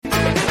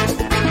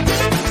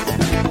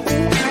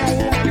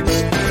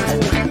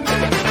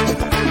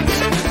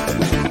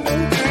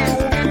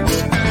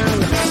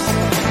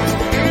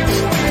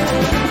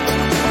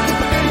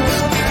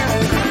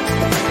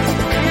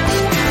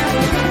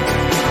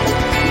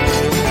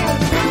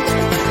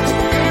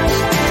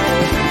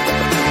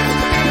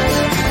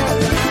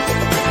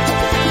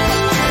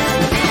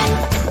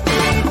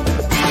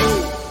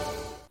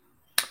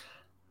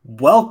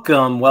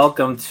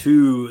Welcome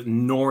to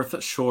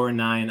North Shore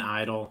 9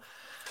 Idol.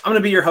 I'm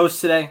going to be your host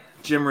today,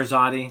 Jim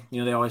Rosati. You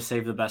know, they always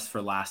save the best for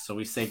last, so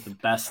we saved the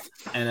best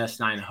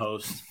NS9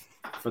 host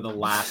for the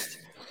last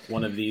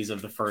one of these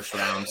of the first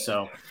round.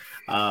 So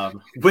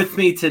with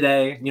me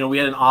today, you know, we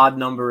had an odd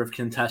number of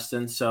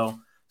contestants. So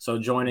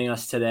joining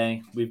us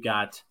today, we've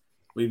got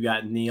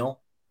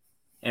Neil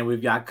and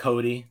we've got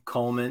Cody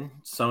Coleman.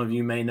 Some of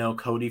you may know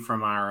Cody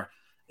from our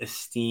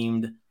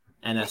esteemed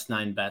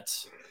NS9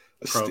 Bets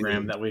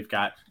program that we've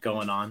got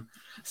going on.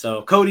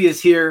 So Cody is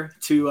here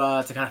to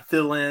kind of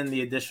fill in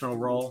the additional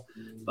role.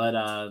 But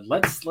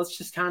let's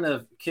just kind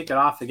of kick it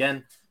off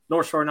again.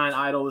 North Shore 9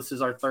 Idol. This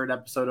is our third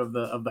episode of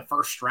the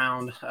first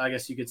round, I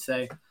guess you could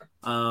say.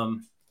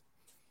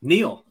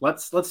 Neil,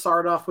 let's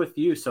start off with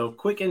you. So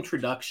quick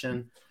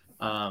introduction,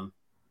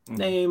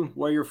 name,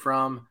 where you're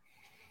from,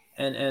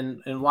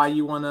 and why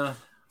you wanna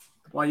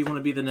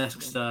be the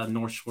next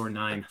North Shore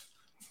 9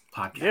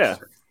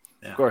 podcaster.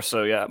 Yeah, of course.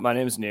 So yeah, my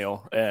name is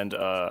Neil, and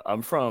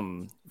I'm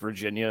from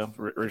Virginia.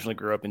 Originally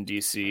grew up in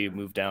DC,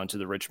 moved down to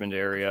the Richmond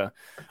area.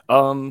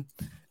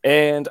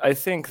 And I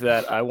think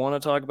that I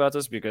want to talk about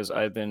this because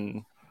I've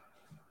been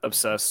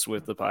obsessed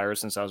with the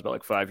Pirates since I was about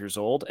like 5 years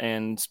old,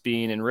 and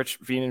being in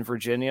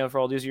Virginia for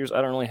all these years,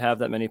 I don't really have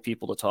that many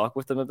people to talk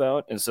with them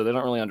about, and so they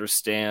don't really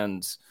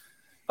understand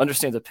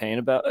the pain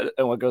about it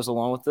and what goes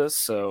along with this.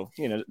 So,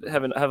 you know,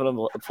 having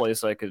a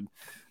place I could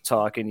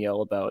talk and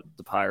yell about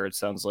the Pirates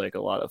sounds like a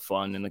lot of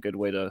fun and a good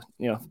way to,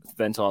 you know,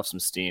 vent off some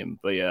steam.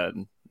 But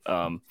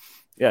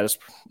that's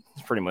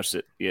pretty much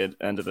the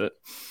end of it.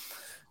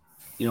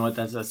 You know what?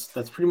 That's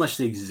pretty much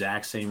the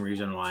exact same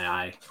reason why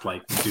I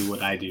like do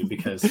what I do,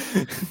 because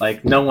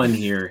like no one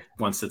here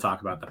wants to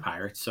talk about the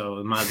Pirates, so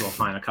we might as well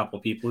find a couple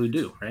people who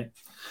do, right?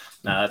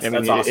 That's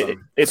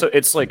awesome.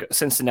 It's like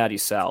Cincinnati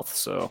South,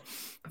 so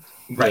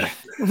right.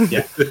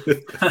 Yeah.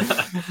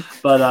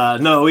 But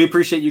no, we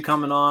appreciate you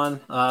coming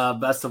on.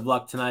 Best of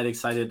luck tonight.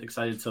 Excited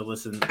to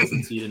listen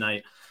to you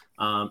tonight.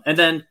 And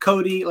then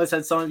Cody, like I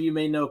said, some of you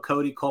may know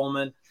Cody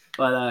Coleman,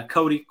 but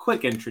Cody,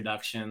 quick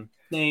introduction,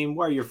 name,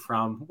 where you're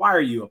from, why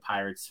are you a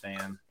Pirates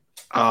fan?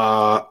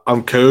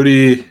 I'm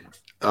Cody.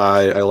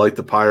 I like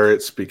the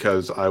Pirates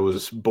because I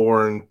was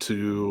born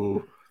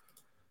to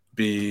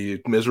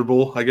be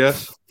miserable, I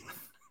guess.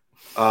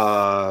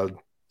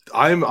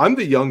 I'm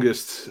the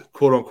youngest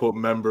quote unquote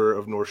member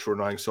of North Shore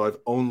 9, so I've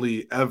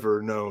only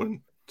ever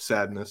known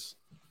sadness.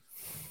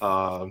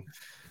 But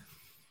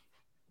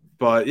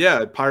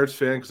yeah, Pirates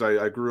fan because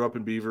I grew up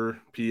in Beaver,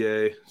 PA.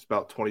 It's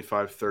about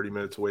 25-30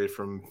 minutes away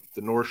from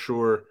the North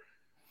Shore.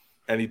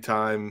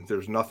 Anytime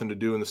there's nothing to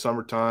do in the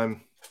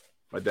summertime,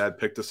 my dad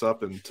picked us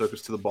up and took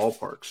us to the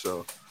ballpark.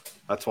 So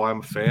that's why I'm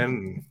a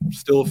fan, and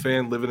still a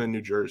fan living in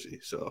New Jersey.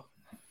 So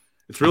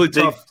it's really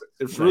tough.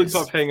 It's really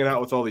tough hanging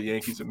out with all the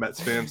Yankees and Mets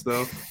fans,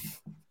 though.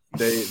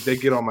 They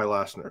get on my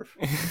last nerve.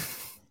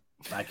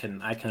 I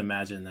can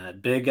imagine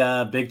that.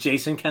 Big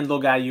Jason Kendall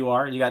guy you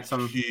are. You got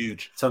some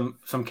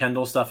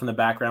Kendall stuff in the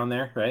background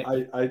there, right?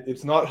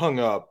 It's not hung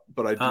up,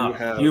 but I do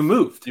have. You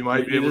moved. You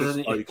might be able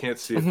to. Oh, you can't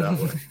see it that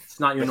way. It's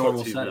not your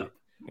normal setup.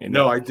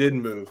 No, I did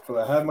move, but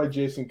I have my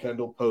Jason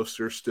Kendall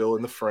poster still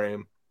in the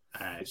frame.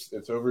 All right.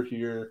 It's over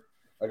here.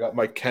 I got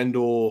my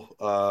Kendall.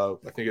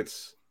 I think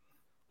it's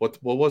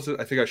what was it?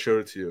 I think I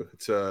showed it to you.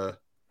 It's a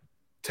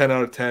 10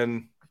 out of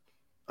 10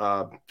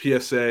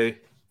 PSA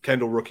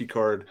Kendall rookie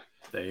card.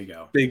 There you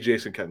go. Big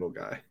Jason Kendall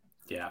guy.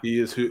 Yeah. He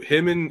is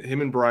him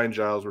and Brian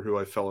Giles were who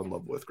I fell in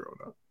love with growing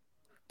up.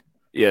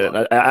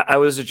 Yeah, I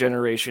was a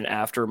generation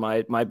after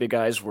my big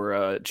guys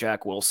were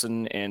Jack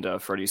Wilson and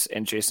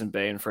Jason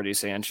Bay and Freddie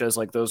Sanchez.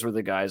 Like those were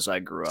the guys I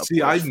grew up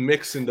with. I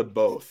mix into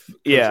both.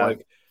 Yeah.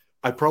 Like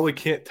I probably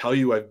can't tell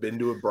you I've been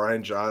to a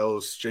Brian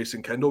Giles,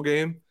 Jason Kendall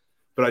game,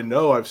 but I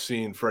know I've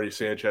seen Freddie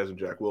Sanchez and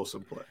Jack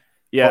Wilson play.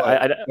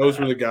 Yeah, those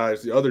were the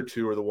guys. The other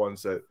two are the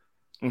ones that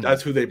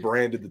that's who they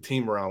branded the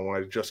team around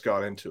when I just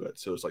got into it.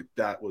 So it's like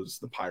that was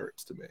the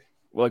Pirates to me.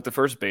 Well, like the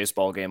first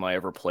baseball game I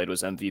ever played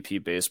was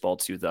MVP Baseball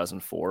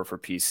 2004 for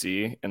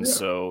PC. And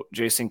so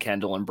Jason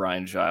Kendall and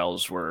Brian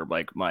Giles were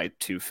like my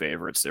two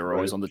favorites. They were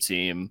always on the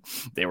team.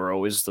 They were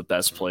always the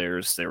best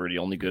players. They were the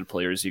only good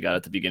players you got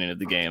at the beginning of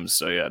the game.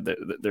 So yeah,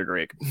 they're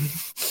great.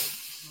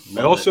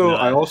 I also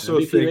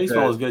MVP think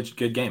baseball is a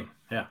good game.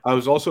 Yeah. I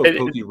was also a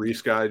Pokey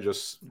Reese guy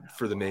just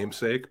for the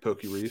namesake,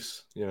 Pokey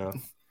Reese, you know.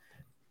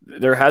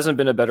 There hasn't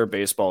been a better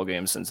baseball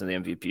game since the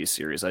MVP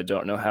series. I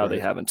don't know how they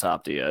haven't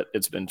topped it yet.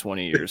 It's been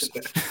 20 years.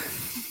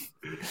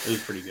 It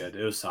was pretty good.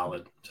 It was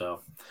solid.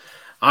 So,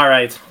 all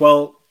right.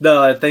 Well,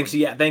 thank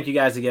you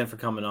guys again for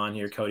coming on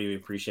here, Cody. We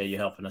appreciate you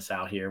helping us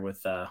out here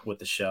with the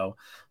show.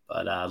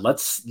 But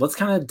let's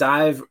kind of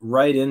dive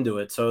right into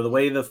it. So the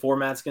way the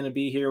format's going to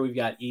be here, we've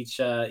got each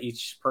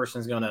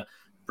person's going to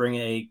bring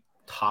a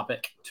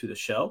topic to the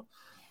show.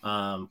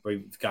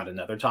 We've got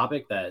another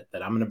topic that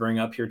I'm going to bring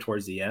up here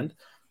towards the end.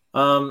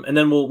 And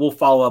then we'll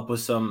follow up with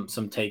some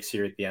takes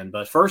here at the end.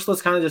 But first,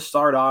 let's kind of just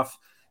start off.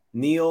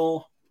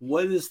 Neil,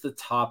 what is the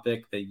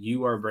topic that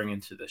you are bringing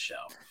to the show?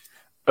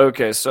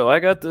 Okay, so I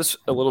got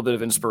a little bit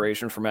of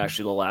inspiration from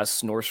actually the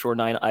last North Shore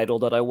 9 Idol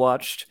that I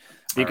watched.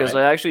 because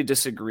right. I actually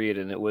disagreed,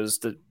 and it was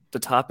the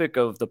topic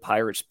of the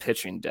Pirates'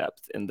 pitching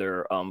depth in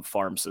their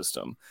farm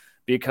system,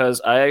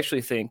 because I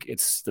actually think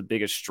it's the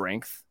biggest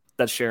strength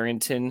that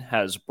Sherrington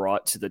has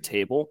brought to the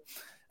table,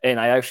 and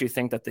I actually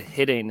think that the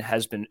hitting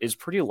is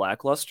pretty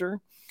lackluster.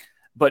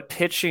 But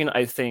pitching,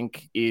 I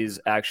think,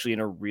 is actually in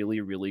a really,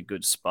 really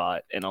good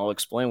spot. And I'll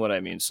explain what I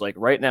mean. So, like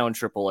right now in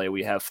AAA,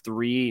 we have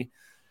three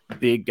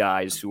big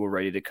guys who are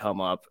ready to come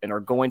up and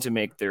are going to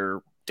make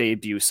their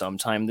debut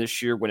sometime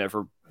this year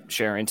whenever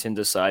Sherrington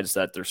decides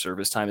that their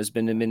service time has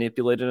been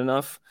manipulated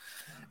enough.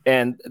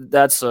 And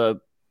that's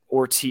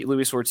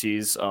Luis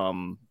Ortiz,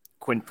 Quinn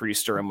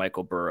Priester, and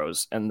Michael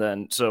Burrows. And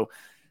then, so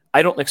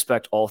I don't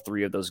expect all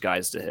three of those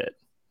guys to hit.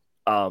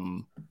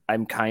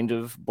 I'm kind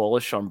of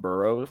bullish on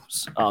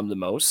Burrows the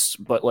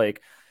most, but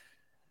like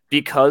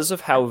because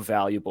of how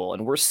valuable,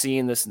 and we're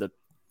seeing this in the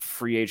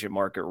free agent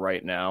market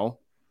right now,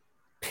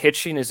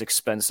 pitching is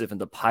expensive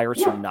and the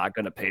Pirates are not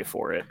going to pay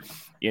for it.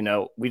 You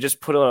know, we just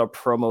put out a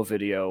promo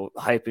video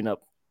hyping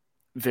up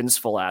Vince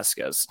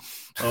Velasquez.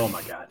 Oh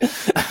my God.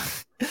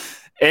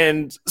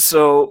 And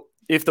so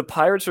if the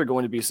Pirates are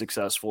going to be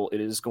successful,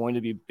 it is going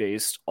to be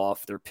based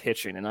off their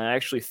pitching. And I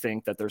actually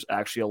think that there's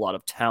actually a lot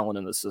of talent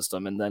in the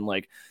system. And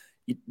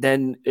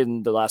then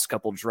in the last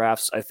couple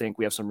drafts, I think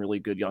we have some really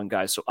good young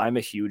guys. So I'm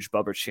a huge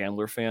Bubba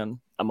Chandler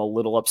fan. I'm a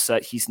little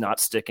upset he's not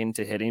sticking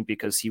to hitting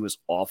because he was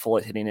awful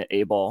at hitting at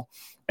A-ball.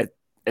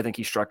 I think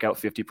he struck out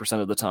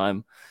 50% of the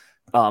time.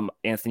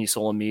 Anthony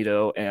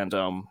Solomito and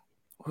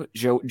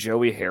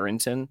Joey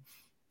Harrington,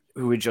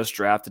 who we just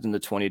drafted in the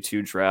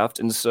 22 draft.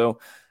 And so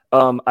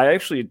I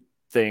actually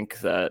think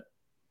that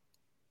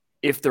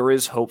if there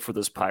is hope for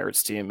this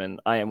Pirates team,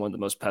 and I am one of the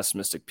most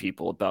pessimistic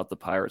people about the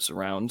Pirates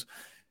around,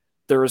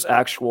 there is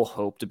actual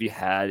hope to be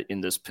had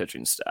in this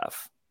pitching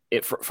staff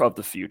for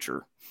the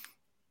future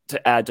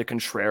to add to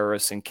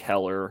Contreras and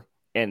Keller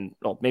and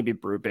maybe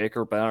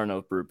Brubaker, but I don't know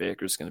if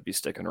Brubaker is going to be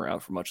sticking around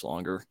for much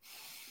longer.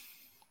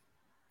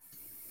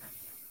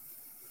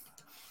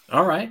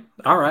 All right.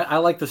 I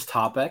like this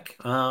topic.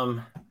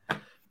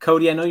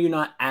 Cody, I know you're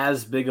not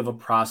as big of a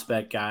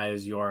prospect guy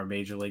as you are a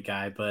major league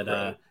guy, but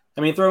Right.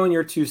 I mean, throw in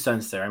your 2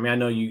 cents there. I mean, I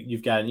know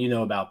you've got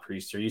about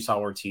Priester. You saw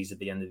Ortiz at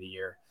the end of the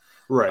year.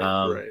 Right.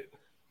 Right.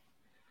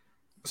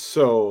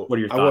 So what are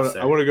your thoughts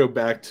there? I want to go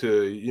back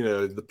to,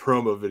 the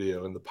promo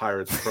video and the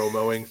Pirates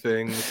promoing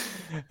things.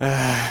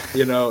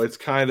 It's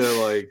kind of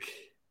like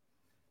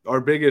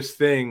our biggest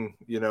thing,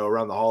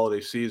 around the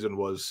holiday season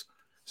was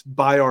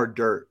buy our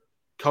dirt.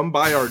 Come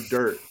buy our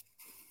dirt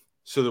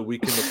so that we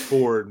can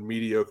afford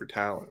mediocre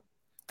talent.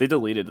 They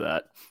deleted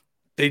that.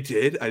 They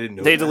did? I didn't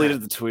know They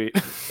deleted the tweet.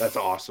 That's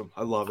awesome.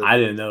 I love it. I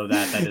didn't know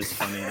that. That is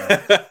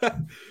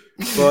funny.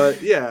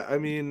 But yeah, I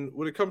mean,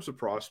 when it comes to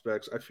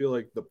prospects, I feel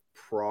like the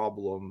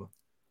problem,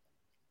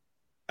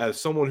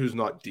 as someone who's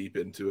not deep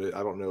into it,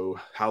 I don't know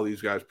how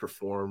these guys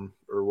perform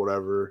or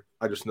whatever.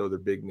 I just know they're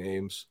big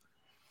names.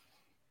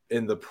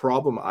 And the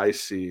problem I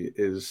see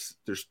is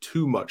there's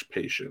too much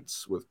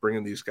patience with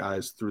bringing these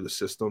guys through the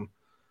system.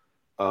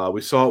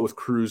 We saw it with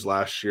Cruz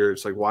last year.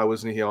 It's like, why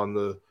wasn't he on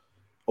the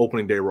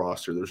opening day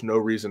roster? There's no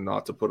reason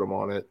not to put him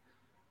on it.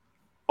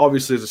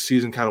 Obviously, as the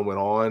season kind of went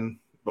on,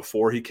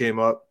 before he came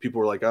up, people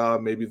were like,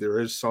 maybe there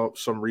is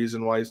some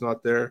reason why he's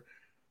not there.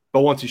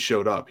 But once he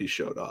showed up, he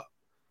showed up.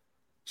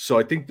 So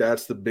I think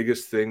that's the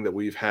biggest thing that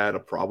we've had a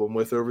problem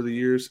with over the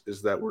years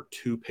is that we're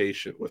too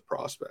patient with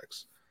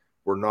prospects.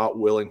 We're not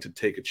willing to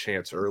take a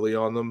chance early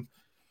on them.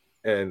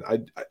 And I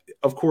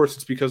of course,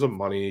 it's because of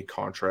money,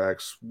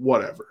 contracts,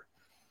 whatever.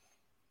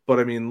 But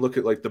I mean, look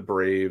at like the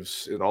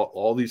Braves and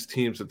all these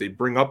teams that they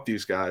bring up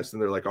these guys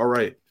and they're like, all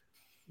right,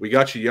 we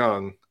got you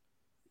young.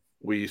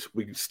 We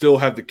still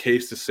have the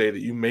case to say that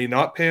you may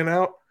not pan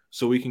out,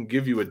 so we can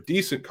give you a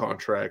decent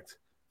contract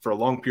for a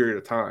long period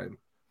of time,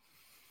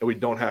 and we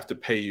don't have to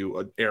pay you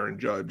an Aaron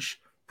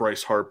Judge,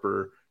 Bryce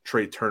Harper,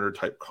 Trey Turner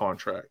type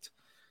contract.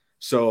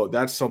 So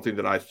that's something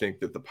that I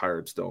think that the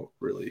Pirates don't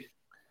really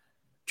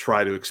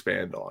try to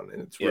expand on,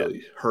 and it's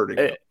really hurting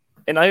them.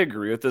 And I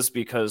agree with this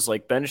because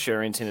like Ben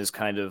Sherrington is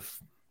kind of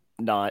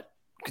not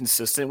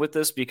consistent with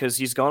this because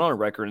he's gone on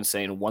record and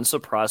saying once a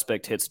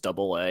prospect hits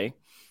AA,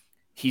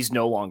 he's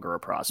no longer a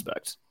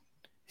prospect.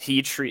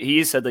 He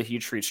said that he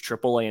treats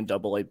AAA and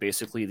AA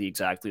basically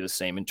exactly the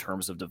same in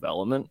terms of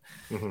development.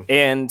 Mm-hmm.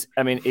 And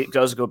I mean, it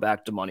does go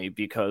back to money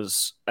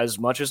because as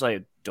much as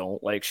I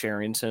don't like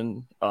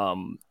Sherrington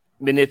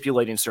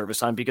manipulating service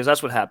time, because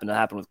that's what happened. It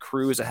happened with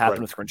Cruz. It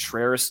happened with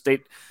Contreras.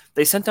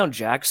 They sent down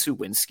Jack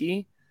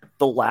Suwinski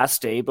the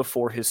last day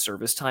before his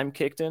service time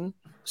kicked in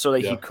so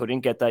that he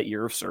couldn't get that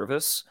year of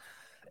service.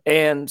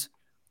 And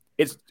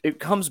it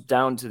comes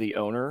down to the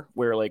owner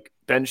where like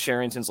Ben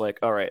Sherrington's like,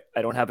 all right,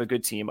 I don't have a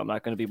good team. I'm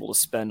not going to be able to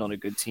spend on a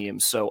good team.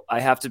 So I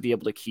have to be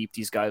able to keep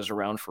these guys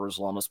around for as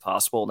long as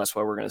possible. And that's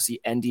why we're going to see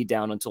Endy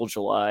down until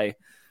July.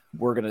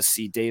 We're going to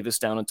see Davis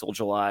down until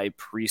July.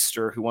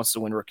 Priester, who wants to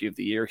win Rookie of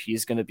the Year,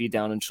 he's going to be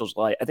down until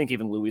July. I think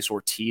even Luis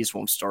Ortiz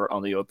won't start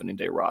on the opening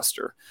day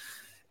roster.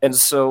 And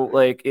so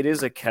like, it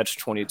is a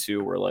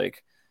catch-22 where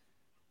like,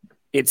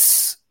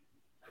 it's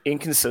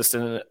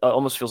inconsistent. It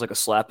almost feels like a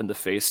slap in the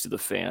face to the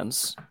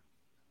fans,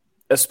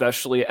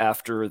 especially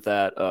after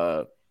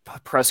that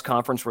press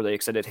conference where they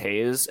extended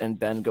Hayes, and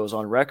Ben goes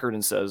on record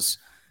and says,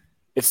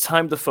 it's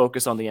time to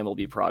focus on the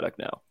MLB product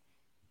now.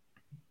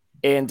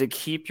 And to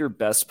keep your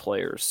best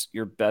players,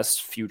 your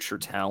best future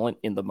talent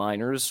in the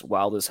minors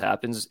while this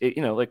happens,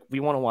 we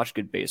want to watch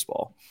good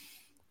baseball.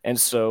 And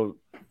so,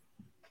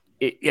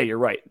 you're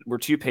right. We're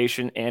too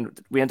patient, and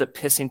we end up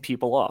pissing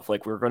people off.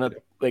 Like, we're going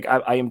to,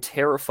 I am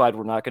terrified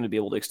we're not going to be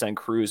able to extend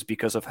Cruz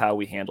because of how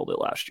we handled it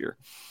last year.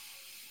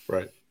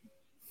 Right.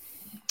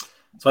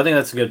 So I think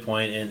that's a good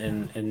point.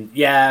 And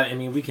yeah, I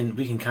mean, we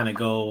can kind of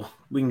go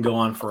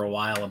on for a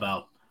while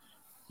about,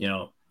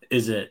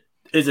 is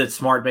it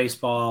smart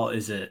baseball?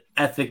 Is it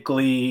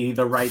ethically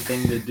the right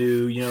thing to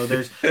do?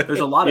 There's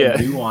a lot of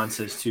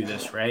nuances to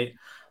this, right?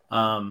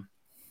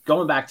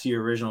 Going back to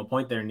your original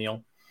point there,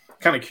 Neil,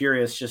 kind of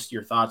curious, just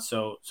your thoughts.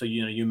 So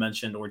you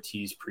mentioned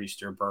Ortiz,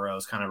 Priester,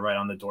 Burrows, kind of right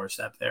on the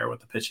doorstep there with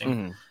the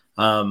pitching.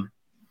 Mm-hmm.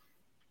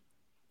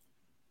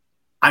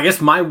 I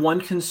guess my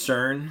one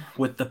concern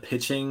with the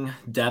pitching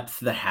depth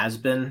that has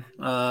been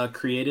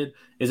created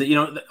is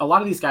that, a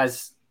lot of these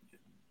guys,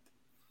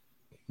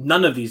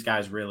 none of these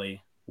guys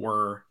really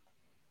were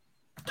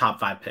top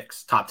 5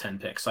 picks, top 10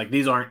 picks. Like,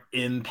 these aren't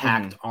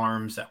impact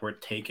arms that were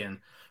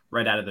taken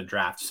right out of the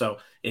draft. So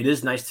it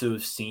is nice to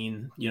have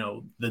seen,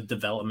 the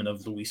development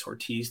of Luis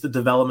Ortiz, the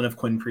development of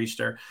Quinn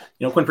Priester.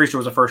 Quinn Priester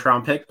was a first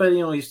round pick, but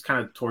he's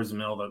kind of towards the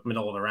middle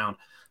of the round.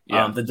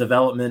 Yeah. The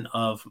development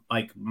of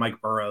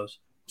Mike Burrows.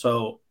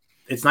 So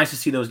it's nice to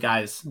see those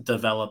guys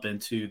develop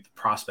into the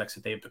prospects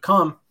that they've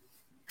become.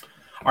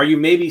 Are you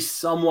maybe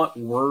somewhat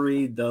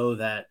worried, though,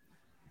 that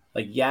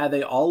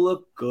they all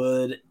look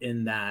good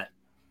in that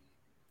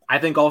I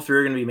think all 3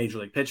 are going to be major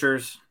league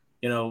pitchers,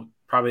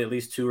 probably at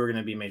least 2 are going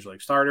to be major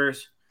league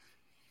starters.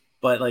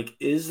 But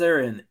is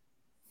there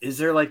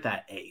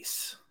that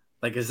ace?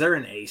 Is there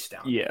an ace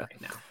down there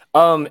right now?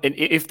 And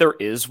if there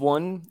is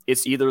one,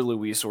 it's either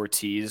Luis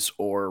Ortiz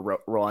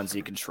or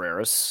Roansy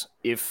Contreras.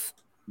 If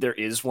there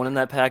is one in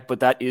that pack, but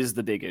that is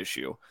the big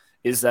issue,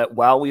 is that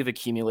while we've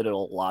accumulated a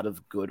lot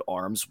of good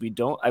arms,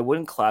 I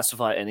wouldn't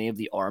classify any of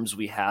the arms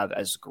we have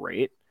as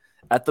great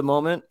at the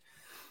moment.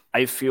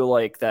 I feel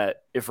like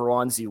that if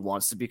Roansy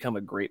wants to become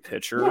a great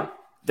pitcher,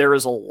 there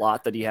is a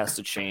lot that he has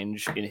to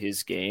change in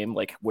his game,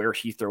 like where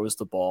he throws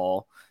the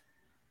ball,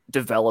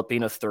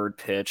 developing a third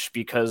pitch,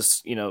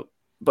 because,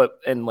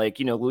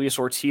 Luis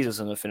Ortiz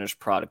isn't a finished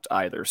product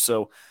either.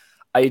 So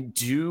I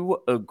do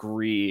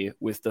agree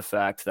with the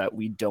fact that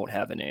we don't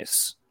have an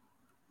ace.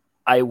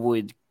 I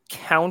would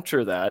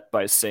counter that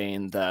by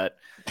saying that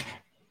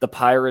the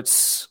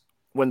Pirates,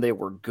 when they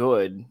were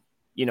good,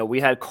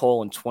 we had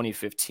Cole in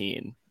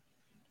 2015,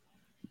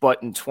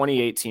 but in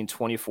 2018,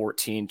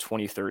 2014,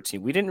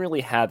 2013, we didn't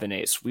really have an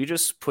ace. We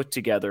just put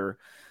together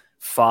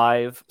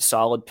 5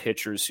 solid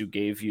pitchers who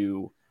gave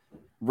you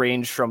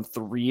range from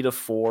 3 to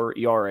 4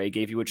 ERA,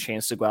 gave you a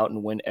chance to go out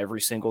and win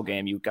every single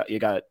game. You got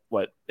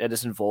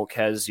Edison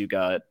Volquez, you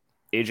got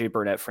AJ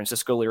Burnett,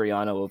 Francisco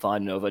Liriano,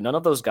 Ivan Nova. None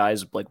of those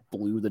guys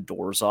blew the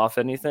doors off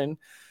anything,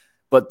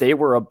 but they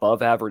were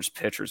above average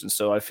pitchers. And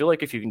so I feel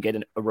like if you can get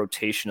a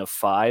rotation of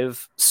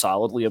 5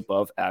 solidly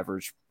above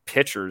average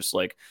pitchers,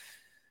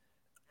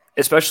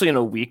 especially in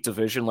a weak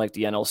division like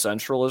the NL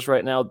Central is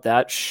right now,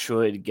 that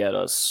should get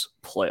us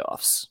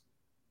playoffs.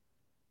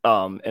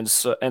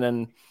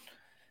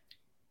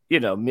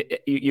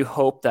 You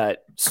hope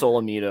that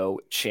Solomito,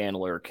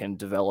 Chandler can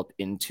develop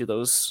into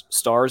those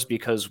stars,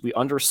 because we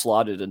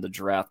underslotted in the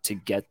draft to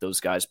get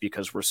those guys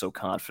because we're so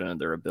confident in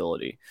their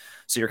ability.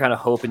 So you're kind of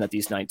hoping that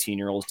these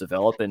 19-year-olds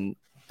develop, and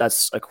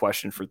that's a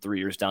question for 3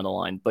 years down the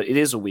line. But it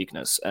is a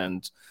weakness,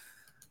 and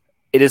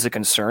it is a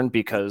concern,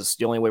 because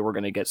the only way we're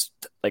going to get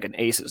an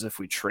ace is if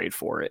we trade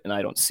for it, and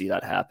I don't see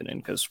that happening,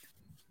 because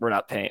we're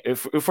not paying.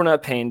 If we're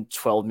not paying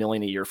 $12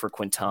 million a year for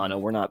Quintana,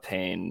 we're not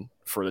paying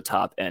for the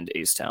top end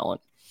ace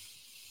talent.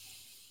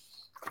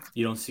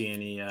 You don't see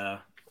any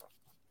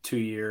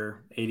 2-year,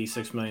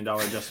 $86 million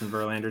Justin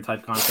Verlander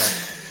type contract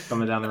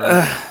coming down the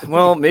road?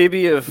 Well,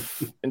 maybe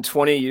if in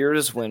 20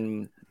 years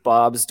when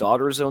Bob's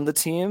daughters own the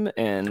team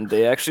and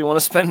they actually want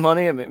to spend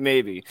money,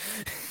 maybe.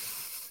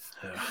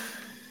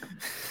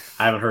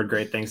 I haven't heard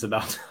great things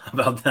about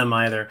them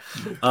either.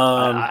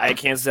 I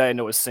can't say I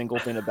know a single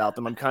thing about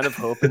them. I'm kind of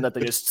hoping that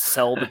they just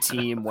sell the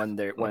team when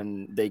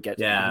they get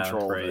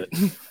control of it.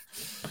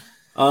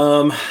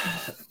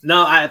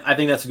 No, I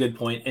think that's a good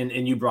point.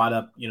 And you brought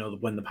up,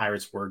 when the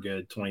Pirates were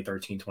good,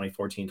 2013,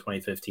 2014,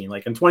 2015.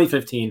 In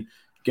 2015,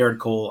 Garrett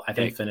Cole, I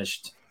think,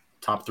 finished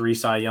top 3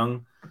 Cy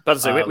Young.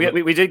 But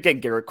we did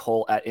get Garrett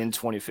Cole in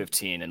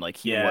 2015, and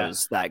he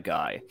was that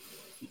guy.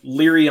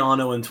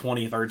 Liriano in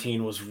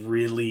 2013 was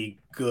really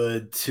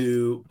good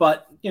too,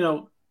 but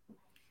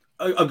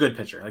a good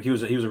pitcher. He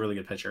was a really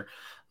good pitcher.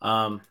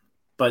 But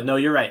no,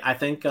 you're right. I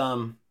think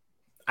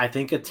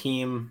a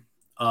team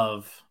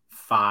of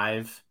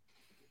 5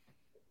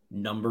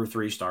 number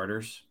 3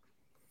 starters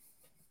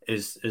can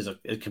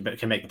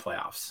make the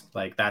playoffs.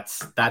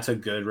 That's a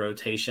good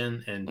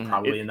rotation, and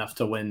probably enough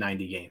to win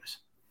 90 games.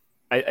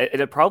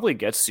 it probably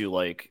gets you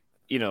like,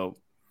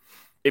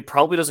 it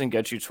probably doesn't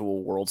get you to a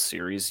World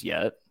Series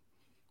yet,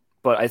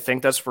 but I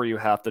think that's where you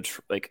have to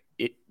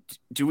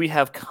do we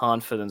have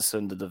confidence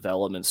in the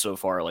development so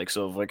far? Like,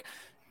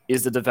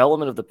 is the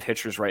development of the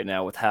pitchers right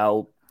now with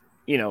how,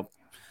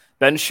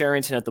 Ben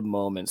Cherington at the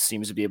moment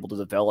seems to be able to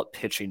develop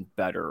pitching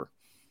better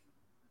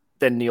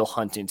than Neil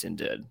Huntington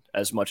did.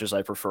 As much as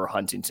I prefer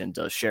Huntington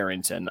to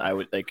Cherington, I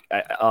would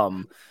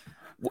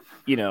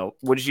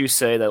would you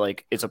say that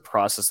like it's a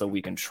process that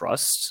we can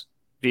trust?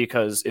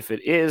 Because if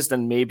it is,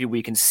 then maybe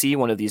we can see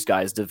one of these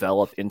guys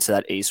develop into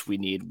that ace we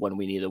need when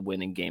we need a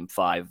win in Game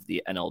 5,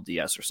 the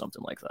NLDS or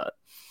something like that.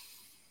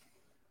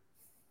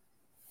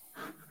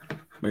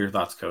 What are your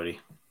thoughts, Cody?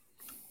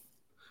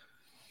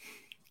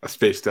 I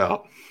spaced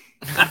out.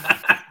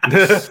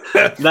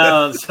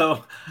 No,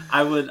 so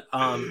I would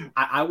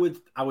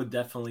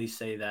definitely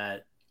say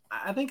that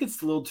I think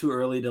it's a little too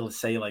early to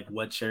say like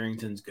what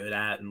Cherington's good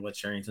at and what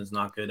Cherington's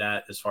not good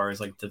at as far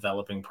as like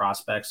developing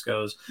prospects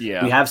goes.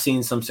 Yeah. We have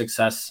seen some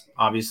success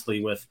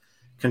obviously with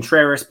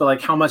Contreras, but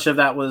like how much of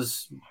that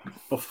was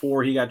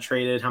before he got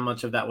traded? How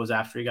much of that was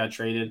after he got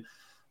traded?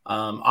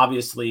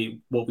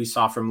 Obviously what we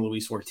saw from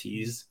Luis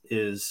Ortiz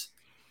is,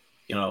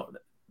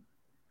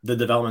 the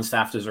development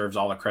staff deserves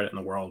all the credit in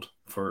the world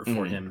for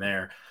him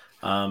there.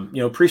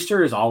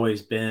 Priester has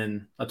always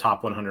been a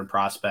top 100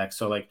 prospect.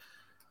 So like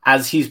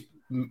as he's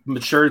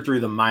matured through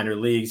the minor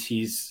leagues,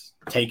 he's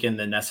taken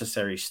the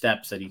necessary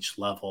steps at each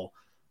level.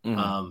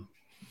 But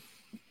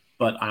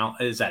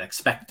is that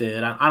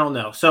expected? I don't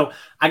know. So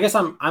I guess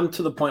I'm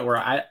to the point where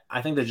I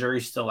think the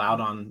jury's still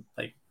out on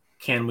like,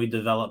 can we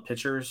develop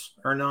pitchers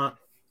or not?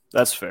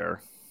 That's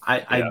fair.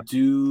 I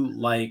do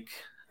like,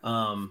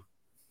 I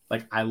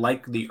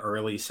like the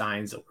early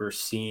signs that we're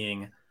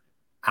seeing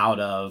out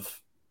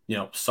of,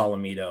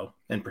 Solomito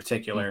in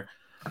particular.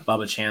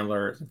 Bubba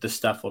Chandler, this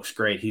stuff looks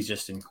great. He's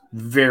just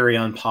very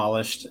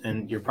unpolished,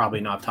 and you're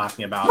probably not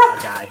talking about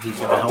a guy who's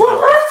going to help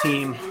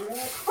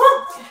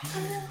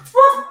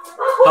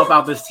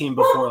out this team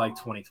before like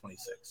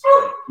 2026.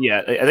 Right?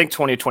 Yeah, I think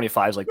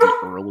 2025 is like the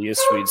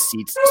earliest we'd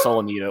see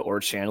Solomito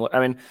or Chandler.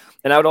 I mean,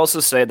 and I would also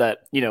say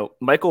that,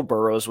 Michael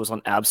Burrows was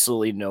on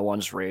absolutely no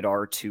one's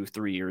radar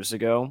 2-3 years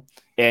ago,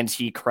 and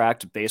he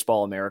cracked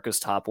Baseball America's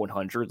top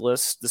 100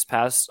 list this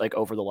past, like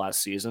over the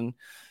last season.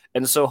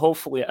 And so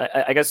hopefully,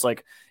 I guess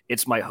like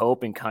it's my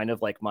hope and kind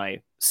of like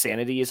my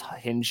sanity is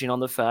hinging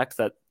on the fact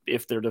that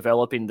if they're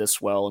developing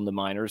this well in the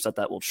minors,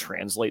 that will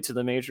translate to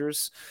the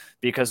majors.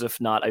 Because if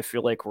not, I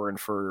feel like we're in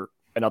for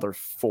another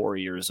 4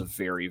 years of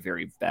very,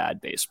 very bad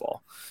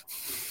baseball.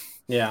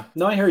 Yeah,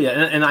 no, I hear you.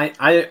 And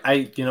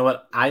I you know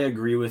what? I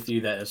agree with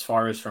you that as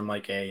far as from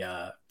like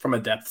from a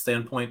depth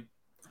standpoint,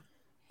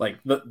 like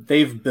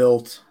they've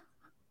built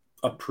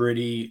a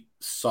pretty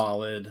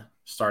solid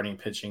starting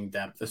pitching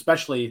depth,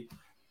 especially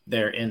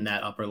they're in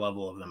that upper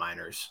level of the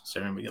minors. So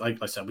like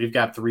I said, we've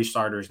got 3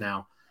 starters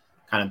now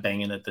kind of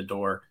banging at the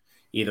door,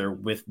 either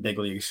with big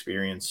league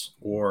experience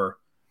or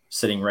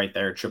sitting right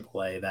there at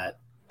AAA that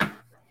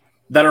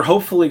are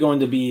hopefully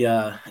going to be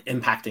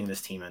impacting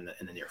this team in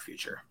the near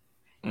future.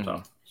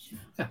 So,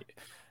 yeah.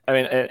 I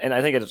mean, and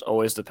I think it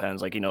always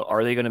depends. Like,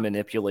 are they going to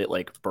manipulate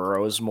like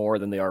Burrows more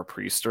than they are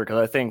Priester?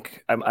 Because I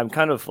think I'm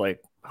kind of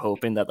like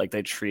hoping that like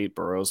they treat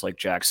Burrows like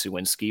Jack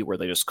Suwinski, where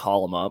they just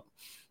call him up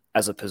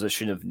as a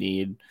position of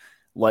need,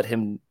 let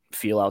him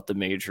feel out the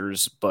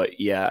majors. But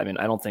yeah, I mean,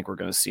 I don't think we're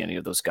going to see any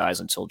of those guys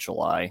until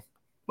July,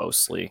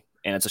 mostly.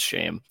 And it's a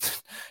shame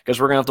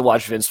because we're going to have to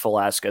watch Vince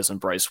Velasquez and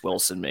Bryce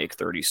Wilson make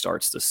 30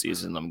 starts this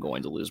season. I'm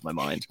going to lose my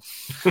mind.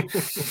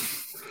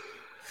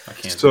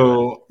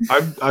 So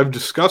I've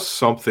discussed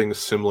something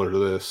similar to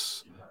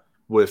this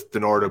with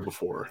DiNardo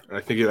before. And I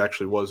think it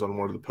actually was on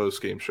one of the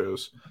post-game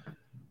shows.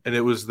 And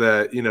it was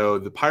that,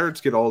 the Pirates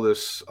get all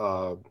this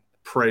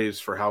praise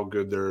for how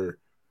good their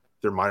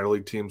minor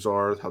league teams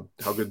are,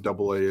 how good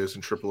AA is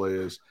and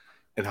AAA is,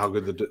 and how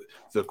good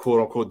the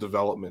quote-unquote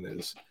development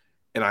is.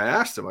 And I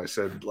asked him, I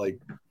said, like,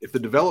 if the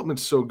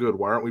development's so good,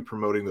 why aren't we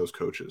promoting those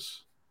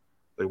coaches?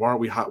 Like,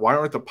 why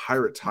aren't the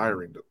Pirates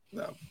hiring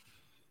them?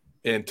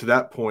 And to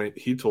that point,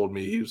 he told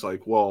me, he was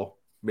like, well,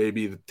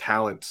 maybe the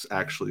talent's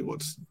actually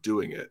what's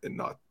doing it and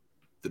not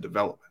the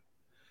development.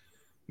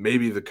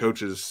 Maybe the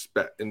coaches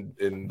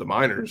in the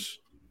minors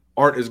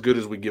aren't as good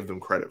as we give them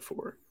credit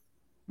for.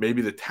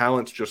 Maybe the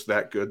talent's just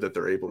that good that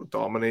they're able to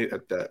dominate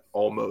at that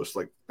almost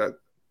like that.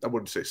 I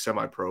wouldn't say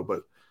semi-pro,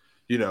 but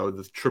the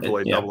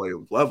AAA,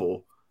 AA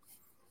level,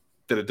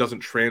 that it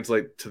doesn't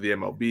translate to the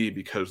MLB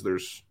because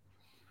there's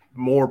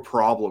more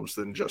problems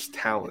than just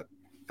talent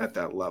at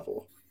that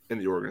level in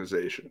the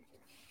organization.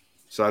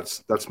 So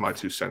that's my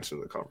 2 cents in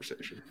the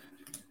conversation.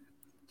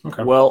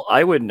 Okay. Well,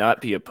 I would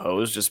not be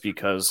opposed just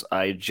because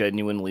I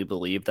genuinely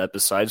believe that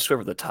besides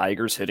whoever the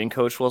Tigers hitting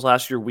coach was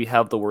last year, we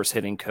have the worst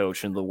hitting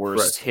coach and the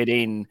worst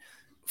hitting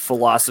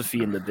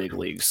philosophy in the big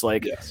leagues.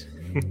 Like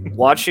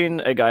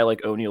watching a guy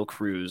like O'Neal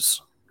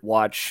Cruz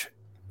watch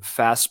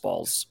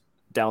fastballs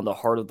down the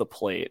heart of the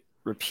plate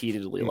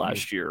repeatedly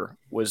last year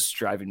was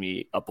driving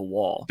me up a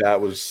wall. That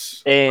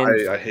was,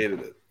 and I hated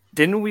it.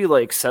 didn't we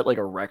like set like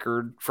a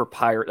record for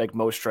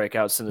most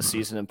strikeouts in the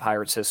season in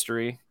Pirates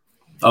history?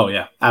 Oh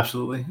yeah,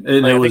 absolutely.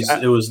 And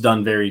it was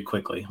done very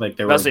quickly. Like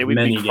there were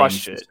many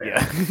crushed games. It.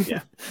 Yeah.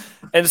 Yeah.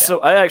 And so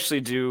I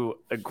actually do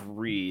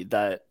agree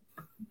that,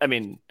 I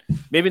mean,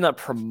 maybe not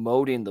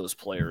promoting those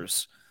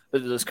players,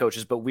 those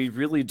coaches, but we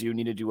really do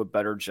need to do a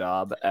better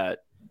job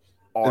at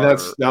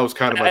that was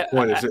kind of my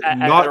point. Is it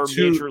not at our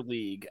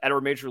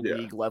major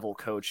league level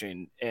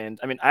coaching? And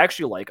I mean, I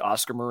actually like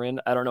Oscar Marin.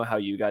 I don't know how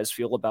you guys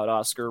feel about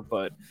Oscar,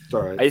 but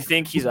I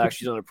think he's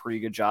actually done a pretty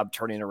good job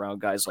turning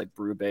around guys like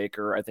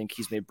Brubaker. I think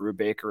he's made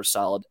Brubaker a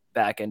solid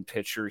back end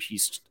pitcher.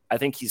 I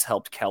think he's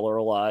helped Keller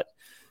a lot,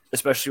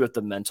 especially with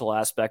the mental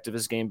aspect of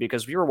his game,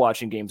 because we were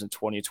watching games in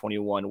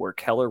 2021 where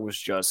Keller was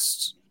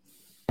just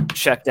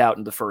checked out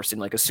in the first, and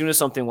like as soon as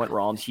something went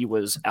wrong, he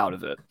was out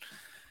of it.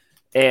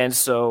 And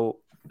so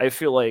I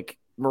feel like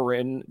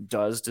Marin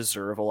does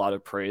deserve a lot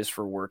of praise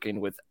for working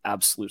with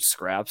absolute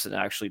scraps and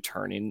actually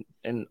turning.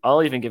 And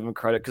I'll even give him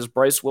credit because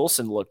Bryce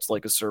Wilson looked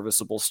like a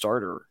serviceable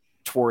starter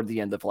toward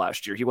the end of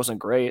last year. He wasn't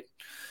great,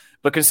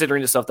 but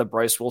considering the stuff that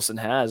Bryce Wilson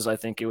has, I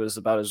think it was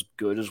about as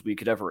good as we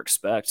could ever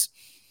expect.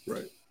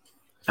 Right.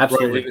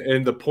 Absolutely. Right.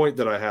 And the point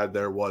that I had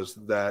there was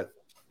that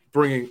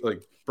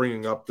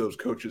bringing up those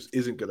coaches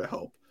isn't going to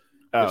help.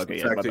 Oh,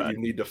 okay. The fact that you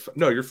need to –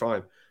 no, you're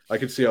fine. I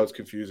can see how it's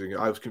confusing.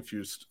 I was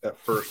confused at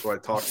first when I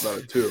talked about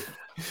it too.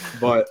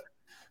 But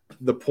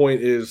the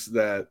point is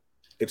that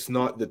it's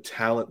not the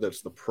talent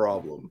that's the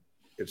problem.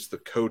 It's the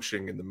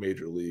coaching in the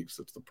major leagues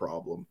that's the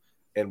problem.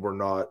 And we're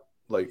not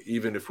 –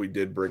 even if we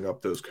did bring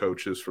up those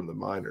coaches from the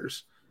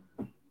minors,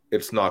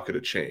 it's not going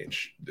to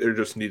change. There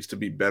just needs to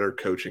be better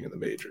coaching in the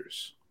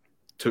majors.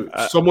 To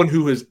someone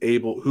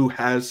who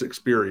has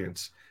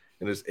experience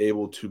and is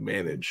able to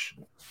manage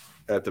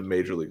at the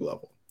major league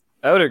level.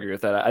 I would agree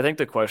with that. I think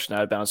the question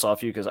I'd bounce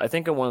off you because I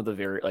think I'm one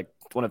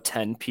of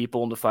 10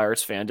 people in the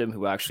Pirates fandom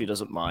who actually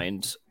doesn't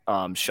mind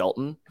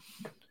Shelton.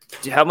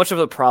 How much of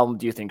a problem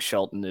do you think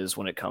Shelton is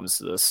when it comes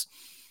to this?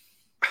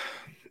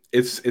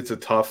 It's a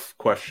tough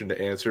question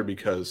to answer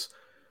because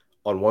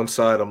on one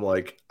side I'm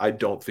like, I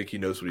don't think he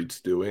knows what he's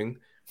doing,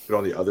 but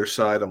on the other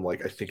side I'm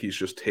like, I think he's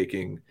just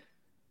taking.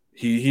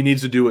 He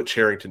needs to do what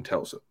Cherington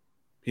tells him.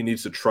 He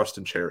needs to trust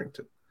in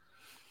Cherington.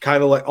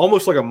 Kind of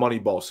almost like a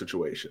Moneyball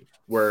situation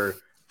where.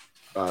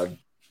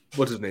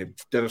 What's his name?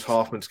 Dennis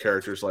Hoffman's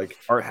character is like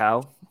Art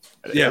Howe.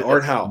 Yeah,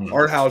 Art Howe.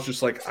 Art Howe's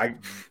just like I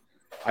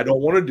don't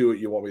want to do what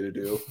you want me to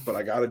do, but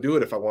I got to do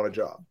it if I want a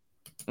job.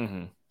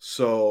 Mm-hmm.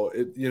 So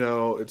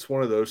it's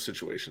one of those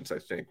situations I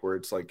think where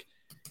it's like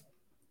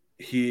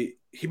he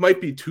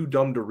might be too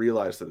dumb to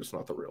realize that it's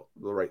not the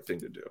right thing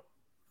to do.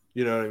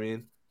 You know what I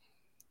mean?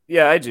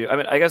 Yeah, I do. I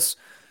mean, I guess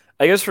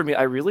for me,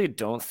 I really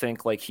don't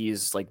think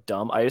he's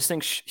dumb. I just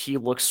think he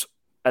looks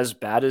as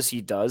bad as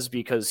he does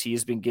because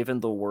he's been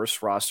given the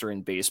worst roster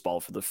in baseball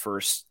for the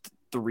first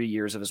 3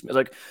 years of his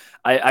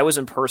I was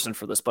in person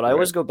for this, but I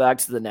always go back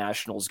to the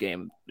Nationals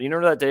game. You know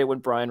that day when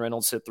Brian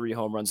Reynolds hit 3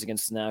 home runs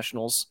against the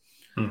Nationals?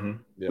 Mm-hmm.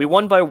 Yeah. We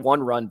won by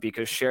 1 run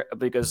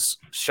because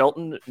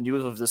Shelton knew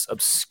of this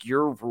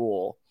obscure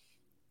rule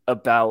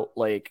about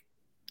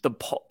the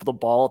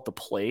ball at the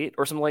plate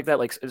or something like that.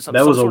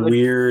 That was a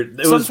weird.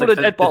 It was sort of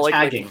dead ball,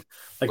 tagging,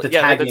 the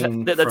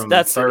tagging.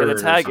 That's the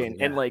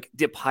tagging, and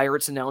the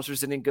Pirates announcers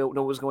didn't know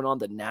what was going on.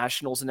 The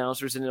Nationals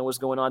announcers didn't know what was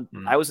going on.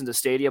 I was in the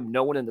stadium.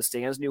 No one in the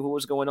stands knew what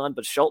was going on,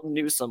 but Shelton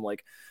knew some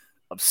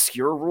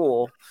obscure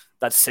rule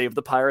that saved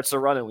the Pirates a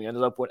run, and we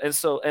ended up winning.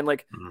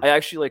 I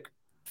actually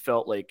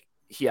felt like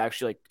he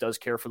actually does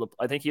care for the.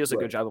 I think he does a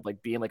good job of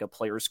being a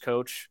player's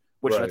coach,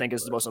 which I think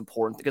is the most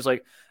important because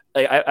I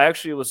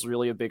actually was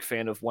really a big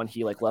fan of when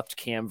he left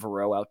Cam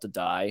Varro out to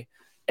die,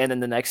 and then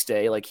the next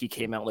day he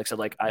came out and said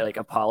I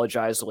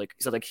apologized, he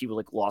said he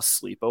lost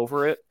sleep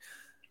over it.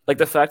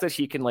 The fact that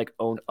he can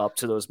own up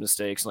to those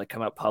mistakes and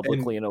come out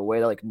publicly in a way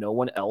that no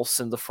one else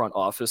in the front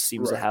office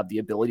seems to have the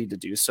ability to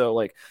do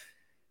so.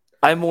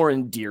 I'm more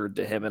endeared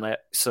to him, and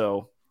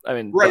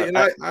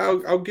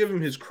I'll give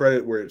him his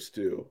credit where it's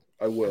due.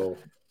 I will,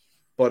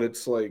 but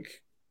it's I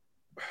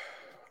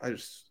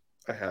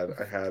had it.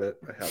 I had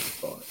the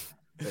thought.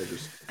 It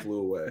just flew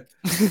away.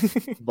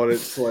 But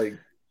it's there's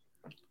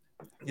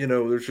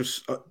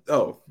just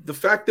the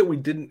fact that we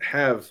didn't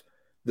have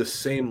the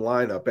same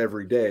lineup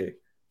every day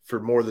for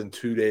more than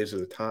 2 days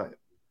at a time.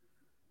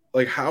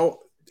 How,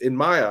 in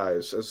my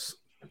eyes,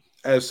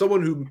 as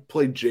someone who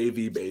played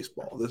JV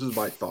baseball, this is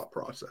my thought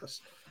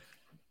process.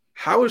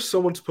 How is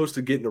someone supposed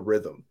to get in a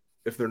rhythm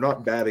if they're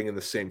not batting in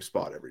the same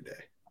spot every day?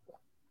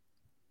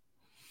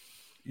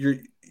 You're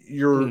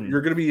going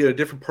to be in a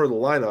different part of the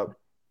lineup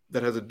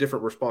that has a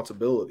different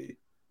responsibility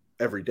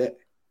every day.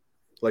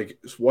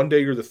 It's one day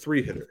you're the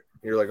 3 hitter.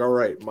 And you're all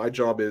right, my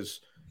job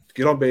is to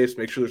get on base,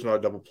 make sure there's not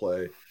a double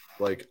play.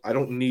 I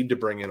don't need to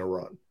bring in a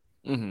run.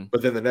 Mm-hmm.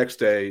 But then the next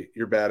day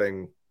you're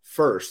batting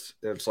first,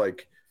 and it's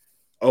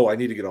oh, I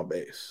need to get on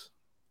base.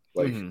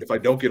 If I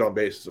don't get on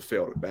base, it's a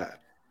failed at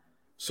bat.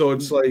 So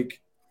it's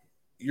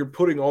you're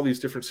putting all these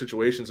different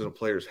situations in a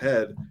player's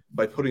head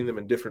by putting them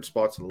in different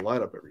spots in the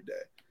lineup every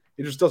day.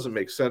 it just doesn't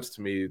make sense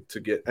to me to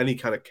get any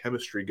kind of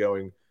chemistry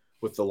going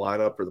with the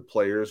lineup or the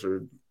players,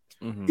 or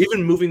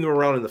even moving them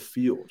around in the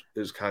field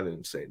is kind of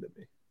insane to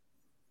me.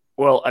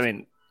 Well, I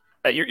mean,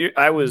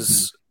 I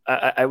was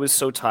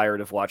so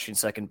tired of watching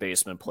second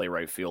baseman play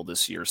right field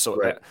this year.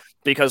 So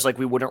because like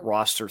we wouldn't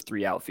roster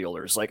 3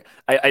 outfielders. Like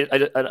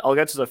I'll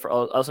get to something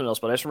else,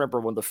 but I just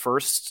remember when the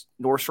first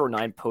North Shore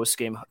 9 post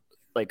game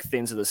like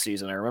things of the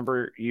season. I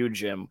remember you,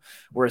 Jim,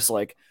 where it's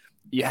like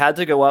you had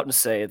to go out and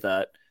say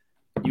that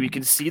you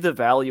can see the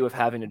value of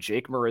having a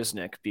Jake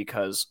Marisnik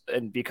because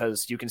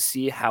you can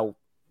see how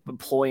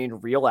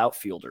employing real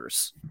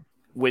outfielders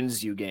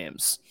wins you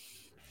games.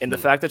 And the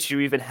fact that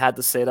you even had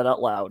to say that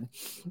out loud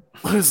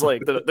was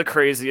like the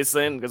craziest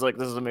thing, because like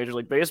this is a Major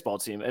League Baseball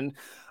team. And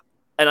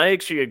I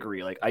actually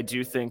agree. Like I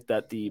do think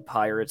that the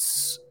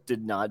Pirates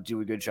did not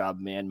do a good job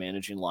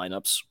managing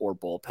lineups or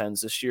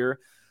bullpens this year.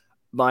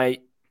 My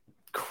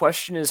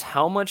question is,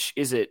 how much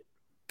is it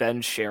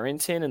Ben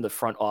Sherrington in the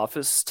front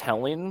office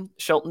telling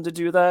Shelton to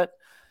do that?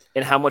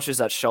 And how much is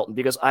that Shelton?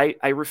 Because I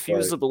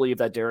refuse to believe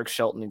that Derek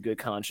Shelton in good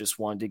conscience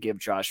wanted to give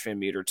Josh Van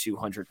Meter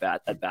 200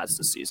 at bats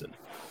this season.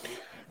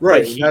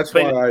 Right, and that's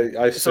why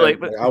I said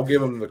I'll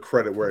give him the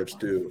credit where it's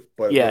due.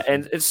 But yeah,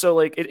 and so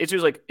like it's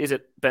just like is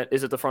it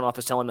the front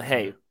office telling them,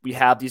 hey, we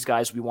have these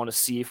guys, we want to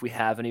see if we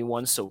have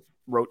anyone, so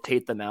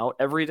rotate them out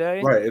every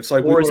day? Right, it's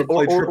like we want to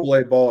play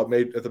AAA ball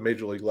at the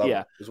major league level.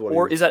 Yeah,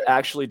 is that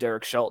actually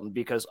Derek Shelton?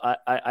 Because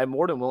I'm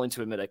more than willing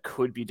to admit it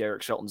could be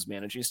Derek Shelton's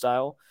managing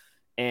style,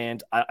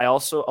 and I'll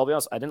be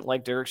honest, I didn't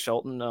like Derek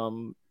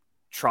Shelton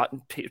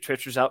trotting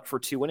pitchers out for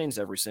 2 innings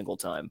every single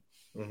time.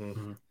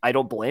 I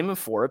don't blame him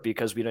for it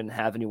because we didn't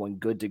have anyone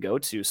good to go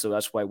to, so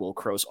that's why Will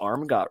Crow's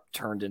arm got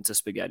turned into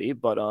spaghetti.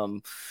 But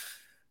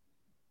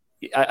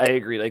I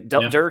agree. Like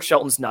Derek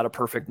Shelton's not a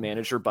perfect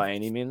manager by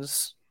any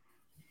means.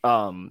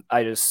 We'll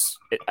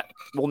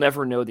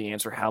never know the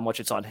answer how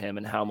much it's on him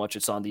and how much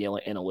it's on the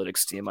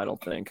analytics team. I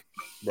don't think.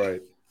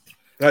 Right.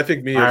 And I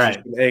think as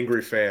just an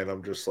angry fan,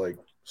 I'm just like,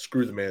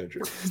 screw the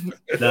manager.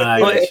 No,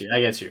 I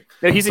get you.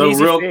 Yeah, he's an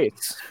easy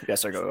face. Yes,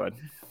 sir. Go ahead.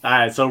 All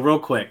right. So real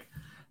quick,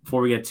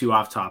 before we get too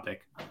off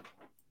topic,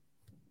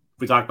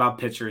 we talked about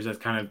pitchers. It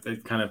kind of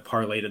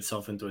parlayed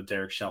itself into a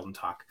Derek Shelton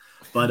talk,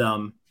 but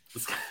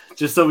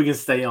just so we can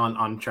stay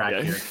on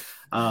track here.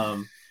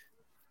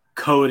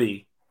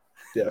 Cody,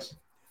 yes,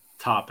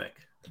 topic.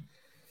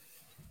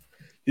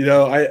 You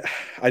know,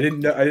 I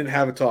didn't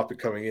have a topic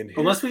coming in here.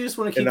 Unless we just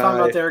want to keep talking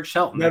about Derek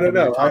Shelton.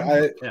 No.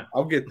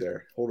 I'll get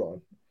there. Hold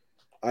on.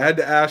 I had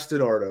to ask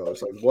Donardo. I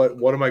was like,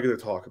 what am I going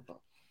to talk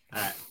about?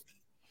 All right.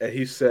 And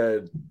he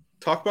said,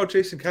 talk about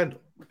Jason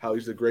Kendall, how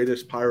he's the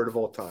greatest Pirate of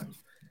all time.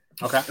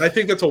 Okay. And I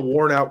think that's a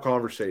worn out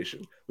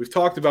conversation. We've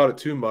talked about it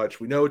too much.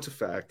 We know it's a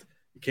fact.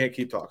 You can't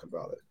keep talking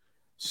about it.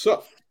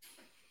 So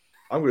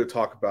I'm going to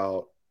talk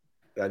about,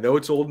 and I know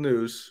it's old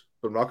news,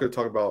 but I'm not going to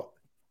talk about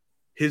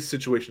his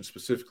situation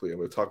specifically. I'm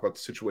going to talk about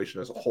the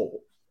situation as a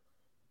whole.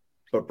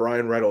 But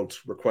Brian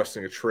Reynolds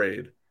requesting a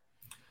trade,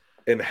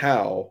 and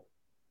how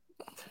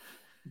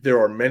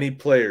there are many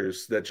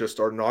players that just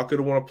are not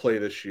going to want to play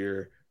this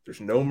year. There's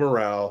no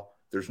morale.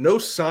 There's no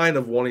sign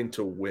of wanting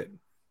to win.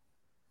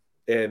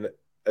 And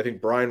I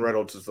think Brian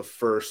Reynolds is the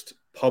first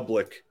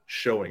public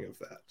showing of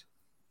that.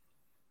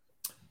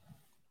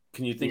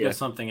 Can you think of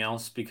something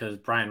else? Because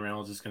Brian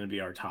Reynolds is going to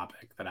be our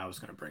topic that I was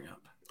going to bring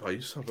up. Oh,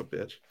 you son of a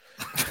bitch.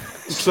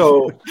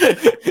 So,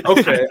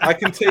 okay, I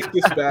can take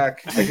this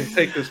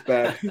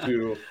back.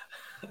 To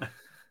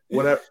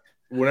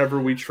whenever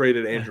we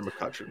traded Andrew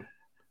McCutchen.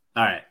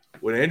 All right.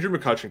 When Andrew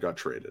McCutchen got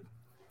traded,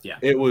 yeah,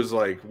 it was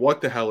like,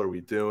 what the hell are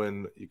we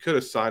doing? You could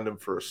have signed him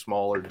for a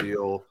smaller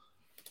deal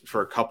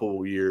for a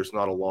couple of years,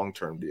 not a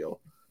long-term deal.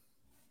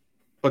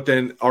 But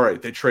then, all right,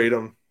 they trade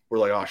him. We're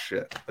like, oh,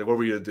 shit. Like, what are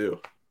we going to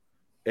do?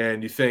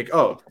 And you think,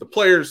 oh, the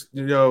players,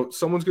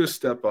 someone's going to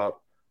step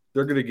up.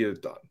 They're going to get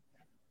it done.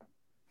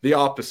 The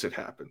opposite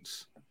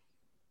happens.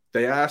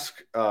 They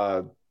ask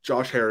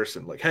Josh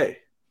Harrison, like, hey,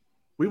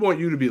 we want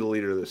you to be the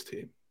leader of this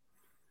team.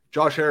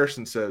 Josh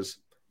Harrison says,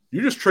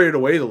 you just traded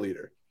away the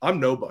leader. I'm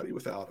nobody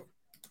without him.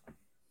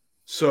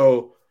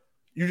 So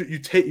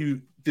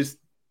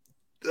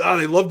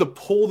they love to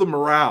pull the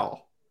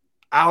morale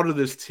out of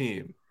this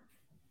team.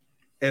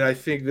 And I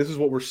think this is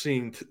what we're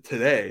seeing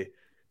today,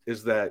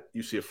 is that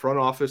you see a front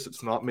office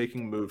that's not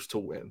making moves to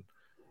win.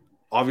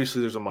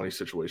 Obviously, there's a money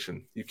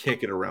situation. You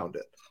can't get around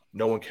it.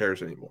 No one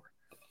cares anymore.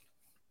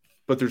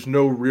 But there's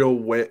no real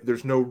way.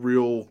 There's no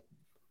real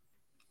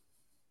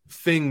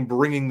thing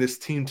bringing this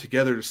team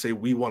together to say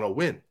we want to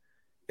win.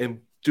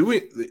 And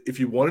if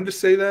you wanted to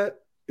say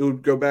that, it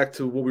would go back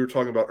to what we were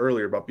talking about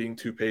earlier about being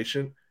too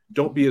patient.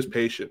 Don't be as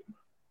patient.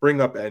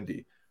 Bring up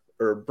Endy,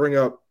 or bring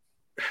up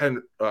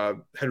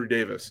Henry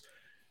Davis.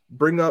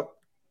 Bring up,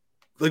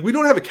 like, we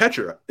don't have a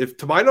catcher.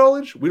 To my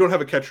knowledge, we don't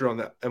have a catcher on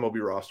that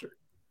MLB roster.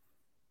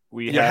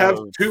 You have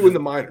 2 in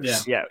the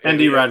minors. Yeah.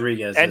 Endy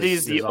Rodriguez.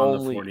 Endy's the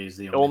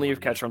only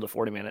catcher on the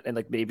 40-man, and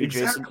like maybe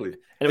exactly.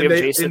 Jason. And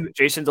we have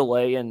Jason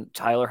DeLay and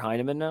Tyler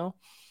Heineman now.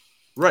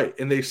 Right,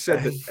 and they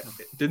said that.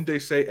 Didn't they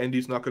say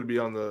Endy's not going to be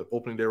on the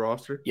opening day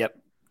roster? Yep.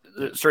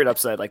 straight up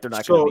said like they're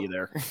not going to be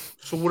there.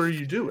 So what are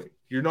you doing?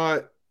 You're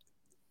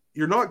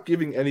not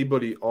giving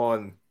anybody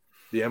on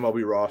the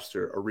MLB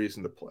roster a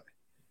reason to play.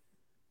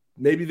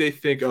 Maybe they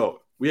think,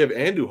 oh, we have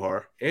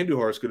Andujar.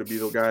 Andujar is going to be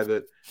the guy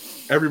that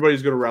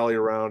everybody's going to rally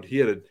around. He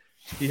had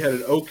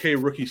an okay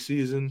rookie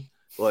season.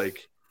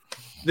 Like,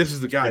 this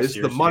is the guy. This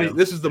is the money.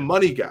 This is the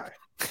money guy.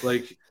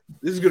 Like,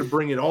 this is going to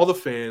bring in all the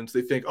fans.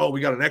 They think, oh, we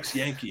got an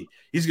ex-Yankee.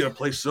 He's going to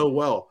play so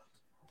well.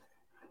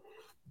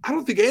 I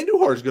don't think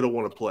Andujar is going to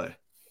want to play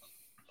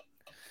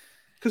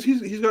because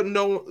he's going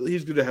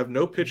to have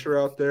no pitcher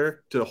out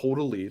there to hold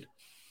a lead.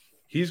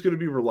 He's going to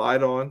be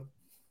relied on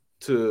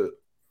to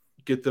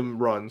get them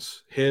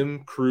runs.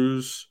 Him,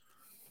 Cruz,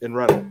 and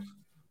Reynolds.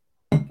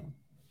 And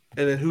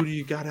then who do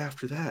you got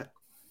after that?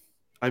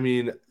 I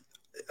mean,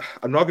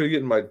 I'm not going to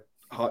get in my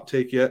hot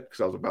take yet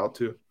because I was about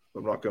to.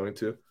 I'm not going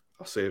to.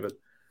 I'll save it.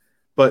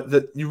 But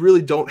that you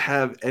really don't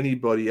have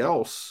anybody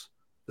else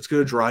that's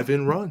going to drive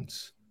in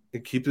runs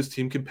and keep this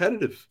team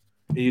competitive.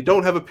 And you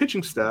don't have a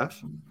pitching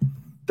staff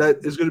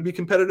that is going to be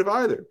competitive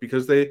either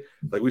because they,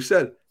 like we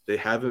said, they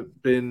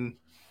haven't been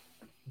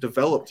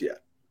developed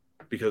yet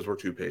because we're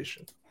too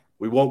patient.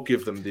 We won't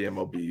give them the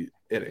MLB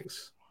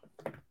innings.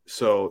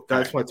 So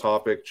that's my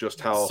topic, just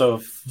how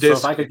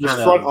this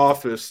front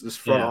office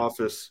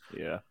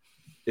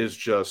is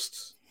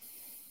just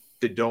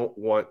they don't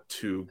want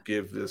to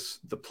give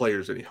the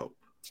players any hope.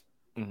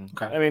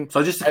 Okay. I mean,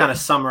 so just to kind of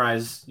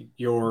summarize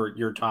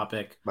your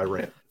topic. My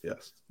rant,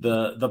 yes.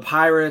 The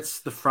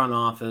Pirates, the front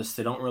office,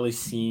 they don't really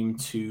seem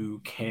to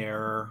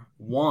care,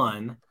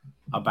 one,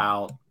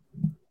 about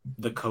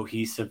the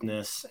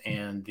cohesiveness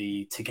and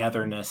the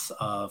togetherness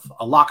of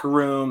a locker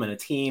room and a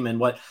team and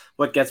what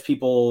gets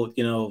people,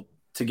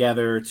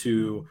 together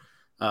to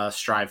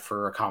strive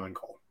for a common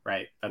goal,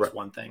 right? That's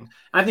one thing.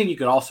 I think you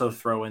could also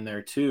throw in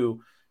there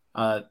too,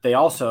 they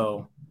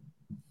also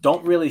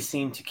don't really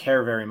seem to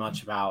care very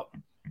much about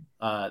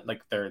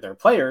like their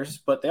players,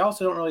 but they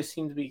also don't really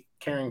seem to be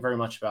caring very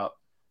much about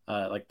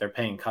like they're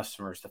paying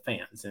customers, the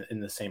fans in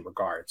the same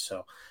regard.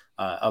 So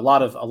a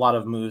lot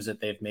of moves that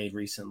they've made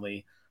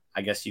recently,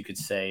 I guess you could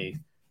say,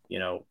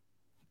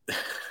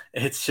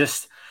 it's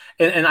just,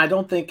 and I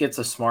don't think it's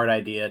a smart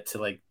idea to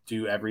like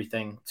do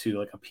everything to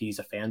like appease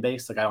a fan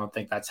base. Like, I don't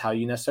think that's how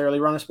you necessarily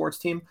run a sports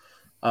team.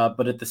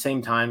 But at the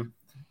same time,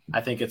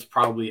 I think it's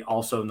probably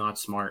also not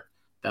smart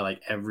that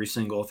like every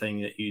single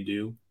thing that you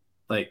do,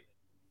 like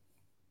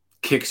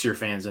kicks your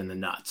fans in the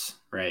nuts.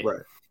 Right.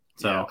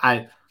 So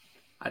I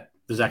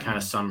does that kind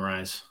of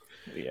summarize?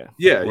 Yeah.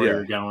 Where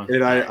you're going?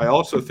 And I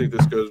also think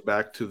this goes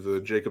back to the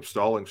Jacob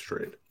Stallings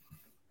trade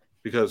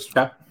because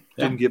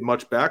didn't get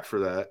much back for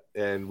that.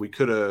 And we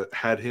could have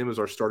had him as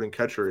our starting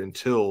catcher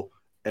until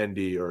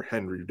Endy or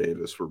Henry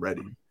Davis were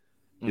ready.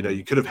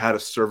 You could have had a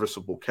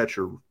serviceable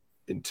catcher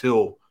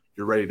until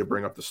you're ready to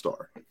bring up the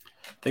star.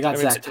 They got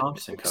Zach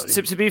Thompson,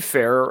 Cody. To be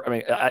fair, I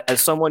mean,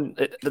 as someone,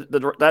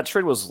 that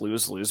trade was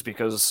lose-lose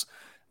because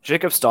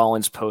Jacob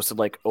Stallings posted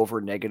like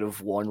over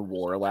 -1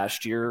 WAR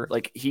last year.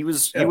 Like he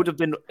would have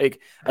been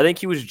like, I think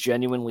he was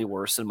genuinely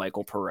worse than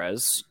Michael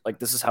Perez. Like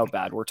this is how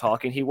bad we're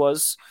talking he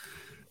was.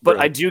 But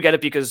I do get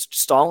it because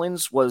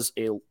Stallings was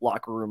a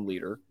locker room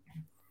leader.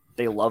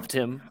 They loved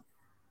him.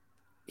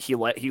 He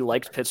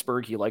liked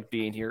Pittsburgh. He liked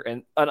being here,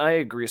 and I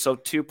agree. So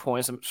 2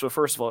 points. So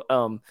first of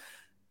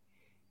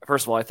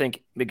all, I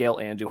think Miguel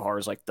Andujar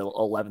is like the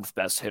 11th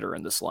best hitter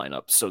in this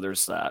lineup. So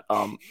there's that.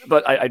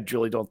 But I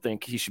really don't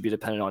think he should be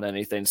dependent on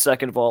anything.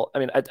 Second of all, I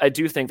mean, I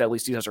do think that at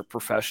least these guys are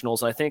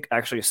professionals. And I think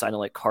actually signing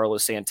like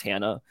Carlos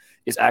Santana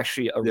is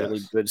actually a really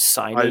good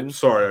signing.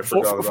 I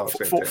forgot about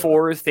Santana.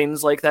 For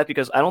things like that,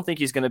 because I don't think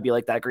he's going to be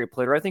like that great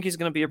player. I think he's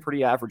going to be a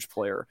pretty average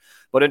player.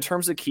 But in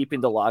terms of keeping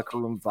the locker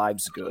room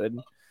vibes good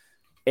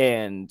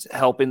and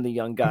helping the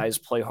young guys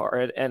play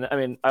hard. And I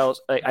mean,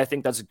 I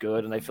think that's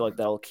good. And I feel like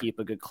that'll keep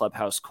a good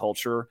clubhouse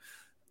culture.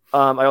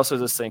 I also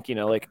just think,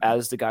 like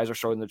as the guys are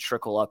starting to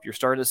trickle up, you're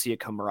starting to see a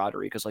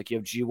camaraderie because like you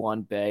have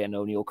G1 Bay and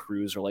O'Neal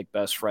Cruz are like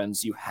best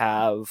friends. You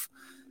have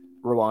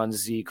Rowan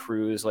Z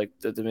Cruz, like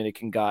the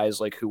Dominican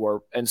guys, like who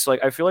are, and so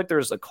like, I feel like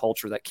there's a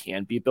culture that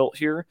can be built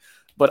here,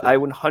 but I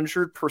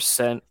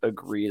 100%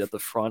 agree that the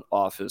front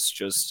office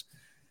just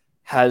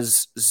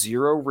has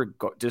zero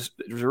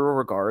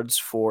regards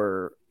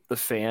for the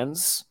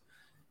fans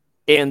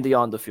and the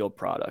on the field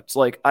products.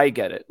 Like I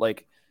get it.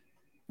 Like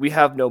we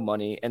have no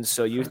money. And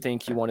so you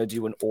think you want to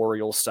do an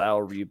Oriole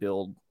style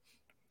rebuild,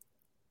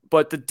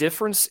 but the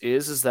difference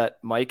is that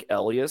Mike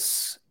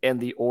Elias and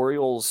the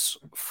Orioles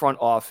front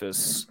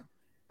office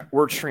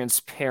were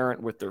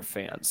transparent with their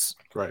fans.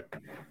 Right.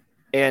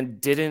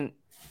 And didn't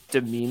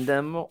demean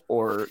them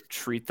or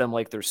treat them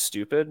like they're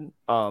stupid.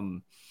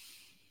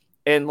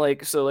 And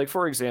like, so like,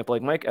 for example,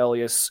 like Mike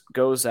Elias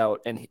goes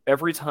out and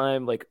every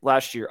time, like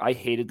last year, I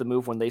hated the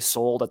move when they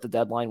sold at the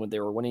deadline, when they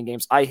were winning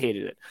games, I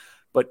hated it.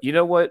 But you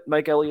know what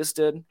Mike Elias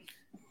did?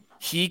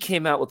 He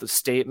came out with a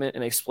statement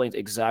and explained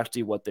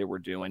exactly what they were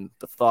doing,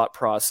 the thought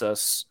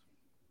process.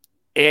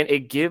 And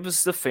it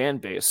gives the fan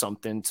base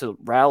something to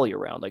rally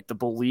around, like to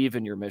believe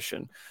in your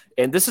mission.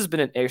 And this has been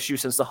an issue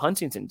since the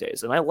Huntington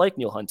days. And I like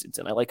Neil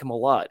Huntington. I like him a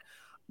lot.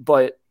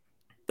 But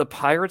the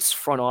Pirates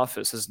front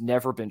office has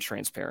never been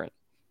transparent.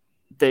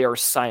 They are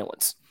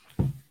silent.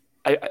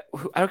 I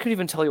can't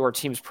even tell you our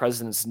team's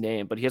president's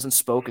name, but he hasn't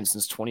spoken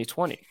since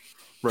 2020.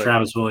 Right.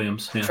 Travis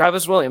Williams. Yeah.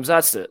 Travis Williams,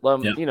 that's it. Yeah.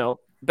 You know,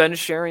 Ben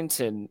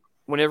Sherrington,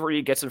 whenever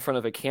he gets in front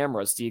of a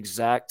camera, it's the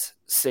exact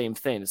same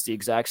thing. It's the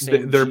exact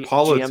same They're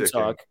politicking. GM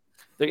talk.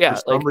 Yeah,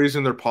 for some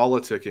reason they're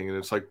politicking, and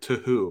it's like, to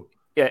who?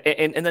 Yeah,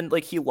 and then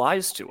like he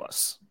lies to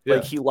us. Yeah.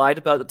 Like he lied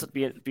about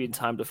it being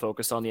time to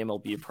focus on the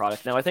MLB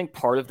product. Now I think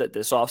part of that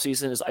this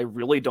offseason is I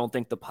really don't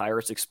think the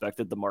Pirates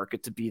expected the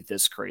market to be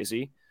this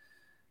crazy.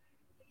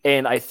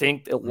 And I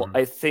think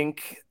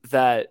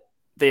that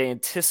they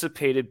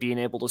anticipated being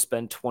able to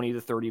spend $20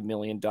 to $30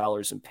 million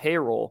in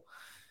payroll.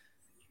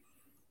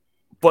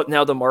 But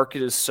now the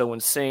market is so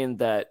insane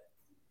that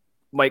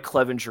Mike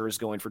Clevenger is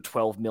going for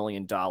 $12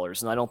 million.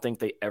 And I don't think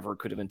they ever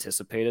could have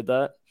anticipated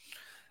that.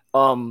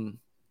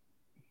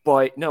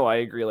 But no, I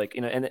agree. Like,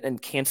 you know, and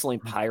canceling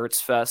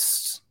Pirates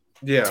Fest.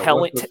 Yeah.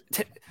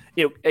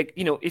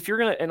 If you're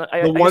going to, and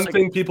the one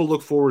thing people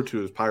look forward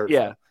to is Pirates.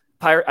 Yeah.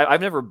 I've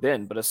never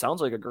been, but it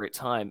sounds like a great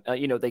time.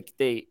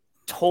 They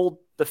told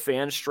the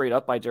fans straight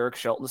up by Derek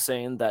Shelton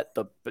saying that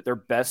their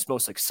best,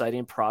 most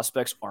exciting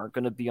prospects aren't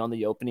going to be on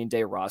the opening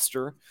day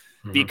roster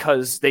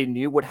because they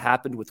knew what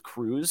happened with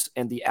Cruz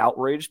and the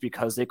outrage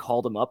because they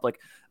called him up.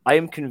 Like, I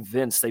am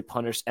convinced they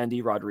punished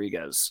Endy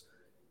Rodriguez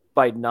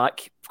by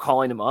not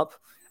calling him up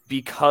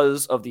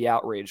because of the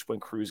outrage when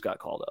Cruz got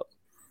called up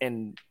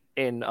and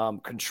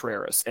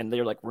Contreras. And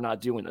they're like, we're not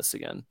doing this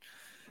again.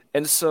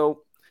 And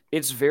so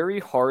it's very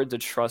hard to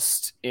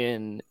trust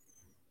in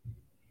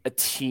a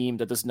team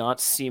that does not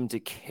seem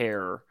to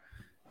care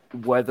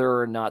whether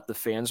or not the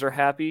fans are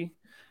happy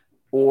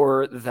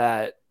or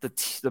that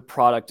the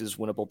product is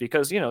winnable.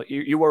 Because, you know,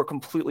 you are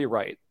completely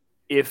right.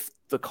 If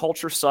the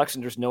culture sucks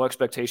and there's no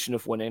expectation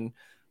of winning,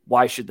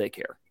 why should they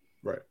care?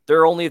 Right.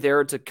 They're only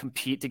there to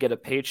compete to get a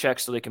paycheck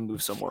so they can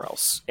move somewhere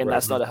else. And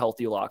that's not a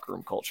healthy locker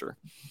room culture.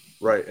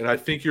 Right. And I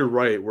think you're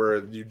right,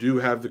 where you do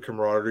have the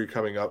camaraderie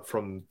coming up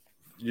from,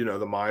 you know,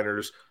 the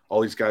minors,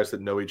 all these guys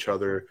that know each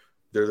other.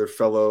 They're their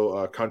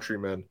fellow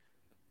countrymen.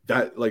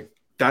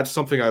 That's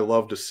something I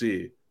love to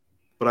see.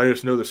 But I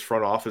just know this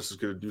front office is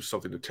going to do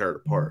something to tear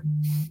it apart.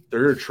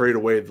 They're going to trade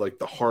away like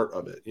the heart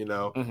of it, you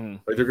know.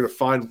 Like they're going to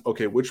find,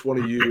 okay, which one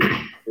of you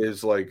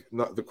is like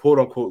not the quote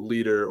unquote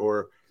leader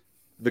or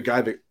the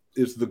guy that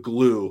is the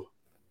glue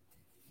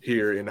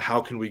here, and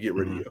how can we get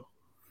rid of you?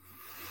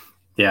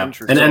 Yeah,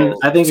 and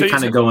I think you're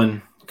kind of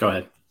going. Go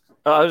ahead.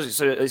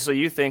 So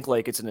you think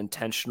like it's an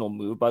intentional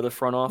move by the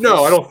front office?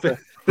 No, I don't think.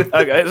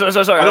 Okay,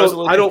 so sorry. I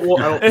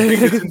don't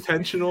think it's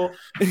intentional,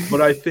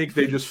 but I think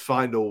they just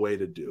find a way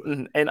to do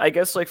it. And I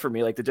guess like for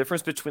me, like the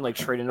difference between like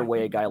trading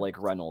away a guy like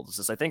Reynolds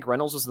is I think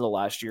Reynolds was in the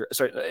last year.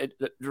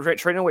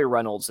 Trading away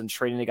Reynolds and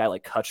trading a guy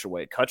like Kutch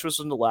away. Kutch was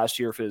in the last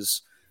year of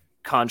his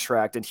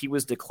contract, and he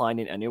was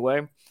declining anyway.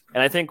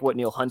 And I think what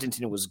Neil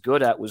Huntington was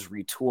good at was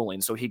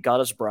retooling. So he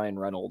got us Brian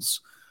Reynolds,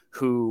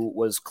 who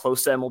was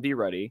close to MLB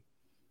ready.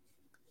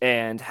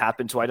 And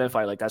happened to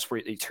identify like that's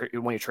where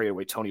when he traded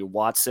away Tony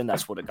Watson,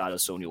 that's what it got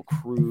us O'Neal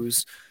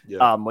Cruz.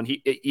 Yeah. When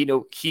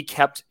he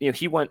kept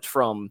he went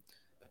from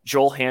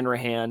Joel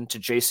Hanrahan to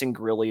Jason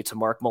Grilli to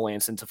Mark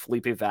Melanson to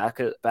Felipe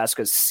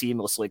Vasquez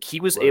seamlessly. Like he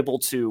was able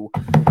to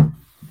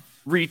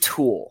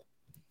retool.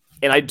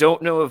 And I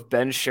don't know if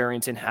Ben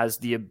Sherrington has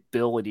the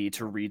ability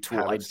to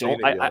retool.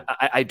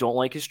 I don't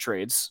like his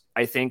trades.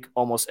 I think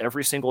almost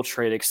every single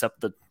trade except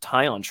the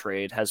Tyon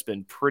trade has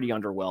been pretty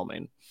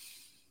underwhelming.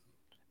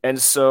 And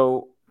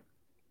so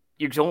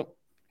you don't,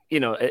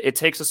 it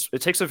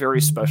takes a very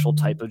special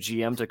type of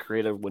GM to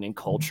create a winning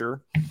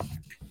culture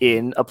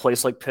in a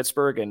place like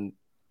Pittsburgh. And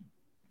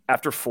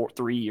after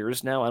 3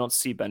 years now, I don't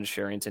see Ben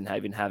Sherrington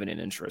having an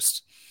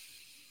interest.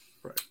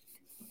 Right.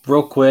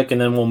 Real quick, and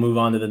then we'll move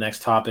on to the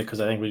next topic because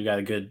I think we've got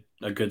a good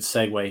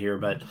segue here.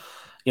 But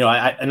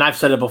I've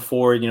said it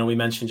before. We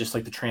mentioned just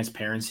like the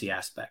transparency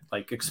aspect,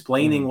 like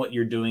explaining what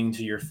you're doing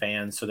to your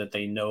fans so that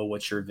they know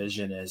what your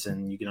vision is,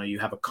 and you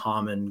have a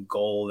common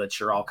goal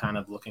that you're all kind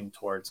of looking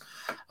towards.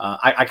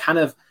 I kind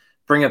of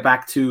bring it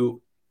back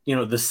to the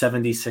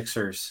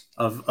 76ers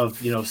of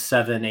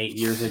 7-8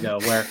 years ago,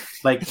 where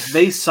like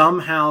they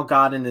somehow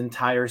got an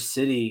entire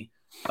city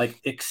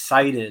like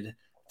excited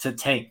to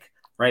tank.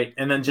 Right.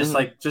 And then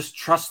just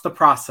trust the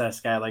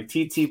process, guy, like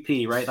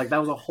TTP. Right. Like that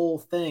was a whole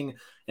thing.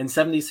 And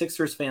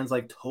 76ers fans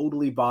like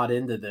totally bought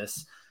into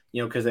this,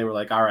 because they were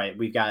like, all right,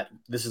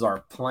 this is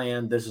our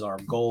plan. This is our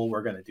goal.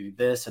 We're going to do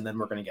this. And then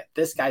we're going to get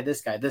this guy,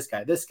 this guy, this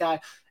guy, this guy.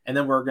 And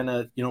then we're going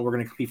to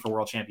compete for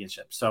world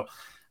championships. So,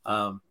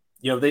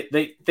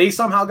 they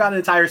somehow got an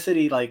entire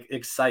city like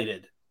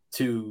excited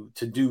to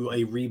do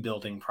a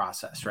rebuilding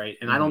process. Right.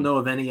 And I don't know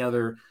of any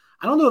other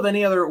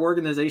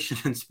organization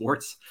in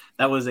sports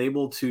that was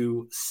able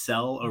to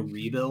sell a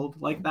rebuild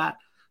like that,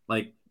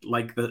 like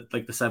the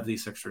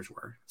 76ers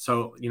were.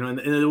 So, and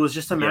it was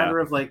just a matter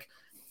of like,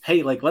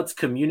 hey, like, let's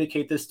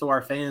communicate this to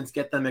our fans,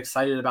 get them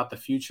excited about the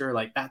future.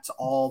 Like, that's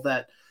all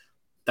that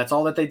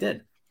they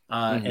did.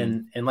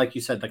 And like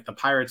you said, like the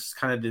Pirates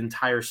kind of the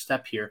entire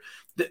step here.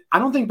 I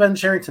don't think Ben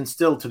Cherington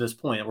still to this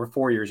point, we're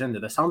 4 years into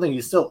this, I don't think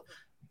he's still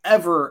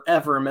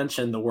ever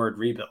mentioned the word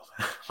rebuild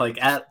like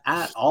at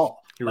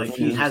all.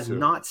 He has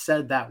not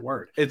said that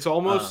word. It's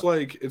almost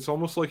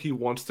like he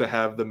wants to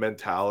have the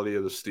mentality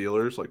of the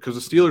Steelers, like, because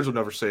the Steelers will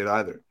never say it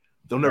either.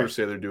 They'll never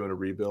say they're doing a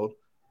rebuild,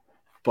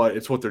 but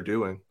it's what they're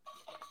doing.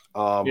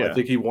 I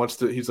think he wants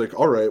to. He's like,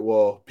 all right,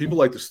 well, people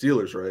like the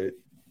Steelers, right?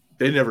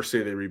 They never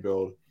say they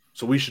rebuild,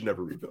 so we should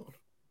never rebuild.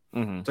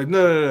 It's like,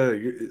 no.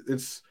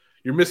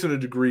 You're missing a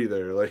degree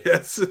there. Like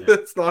that's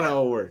not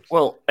how it works.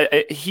 Well,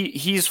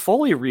 he's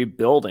fully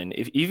rebuilding,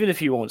 even if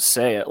he won't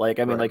say it. Like,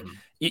 I mean, like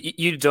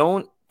you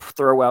don't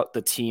throw out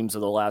the teams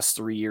of the last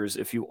 3 years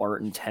if you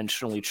aren't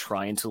intentionally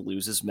trying to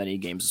lose as many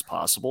games as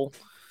possible.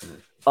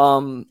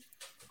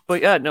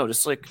 But yeah, no,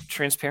 just like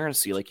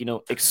transparency, like,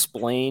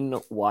 explain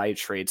why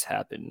trades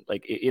happen,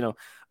 like,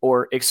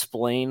 or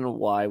explain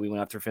why we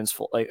went after Vince.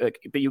 But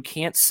you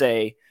can't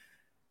say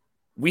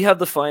we have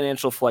the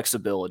financial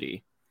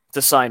flexibility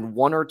to sign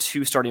 1 or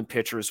 2 starting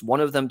pitchers, one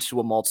of them to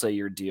a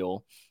multi-year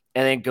deal,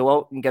 and then go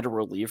out and get a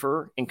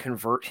reliever and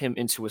convert him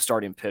into a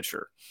starting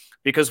pitcher.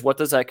 Because what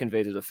does that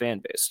convey to the fan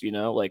base?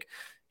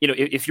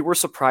 If you were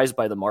surprised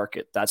by the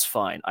market, that's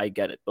fine. I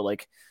get it. But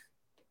like,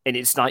 and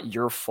it's not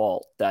your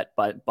fault that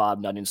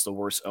Bob Nutting's the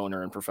worst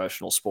owner in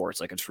professional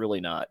sports. Like, it's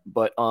really not.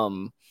 But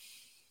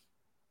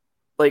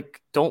like,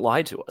 don't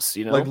lie to us.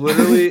 Like,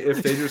 literally,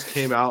 if they just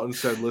came out and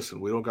said, "Listen,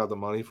 we don't got the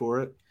money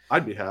for it,"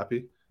 I'd be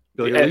happy.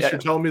 Like, at least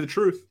you're telling me the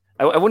truth.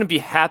 I wouldn't be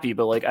happy,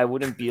 but like, I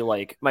wouldn't be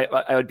like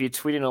I would be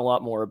tweeting a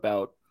lot more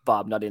about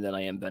Bob Nutting than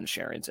I am Ben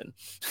Cherington.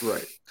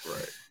 Right.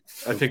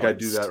 I think I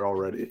do that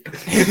already.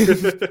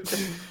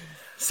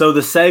 So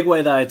the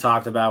segue that I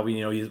talked about,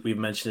 we've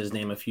mentioned his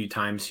name a few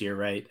times here,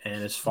 right?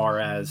 And as far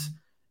as,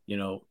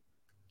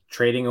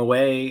 trading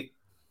away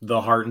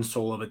the heart and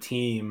soul of a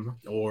team,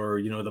 or,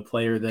 the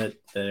player that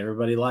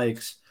everybody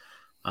likes,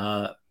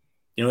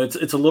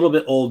 it's a little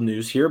bit old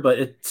news here, but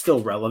it's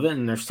still relevant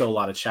and there's still a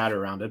lot of chatter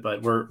around it.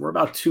 But we're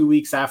about 2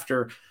 weeks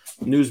after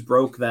news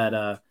broke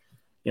that,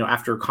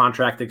 after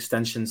contract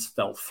extensions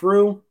fell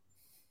through,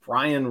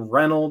 Brian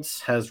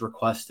Reynolds has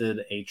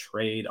requested a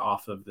trade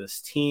off of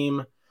this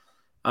team.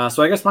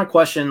 So I guess my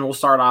question, we'll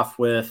start off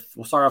with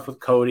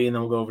Cody and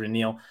then we'll go over to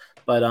Neil.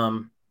 But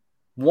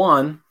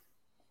one,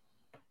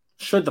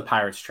 should the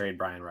Pirates trade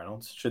Brian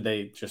Reynolds? Should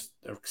they just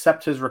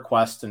accept his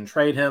request and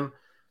trade him?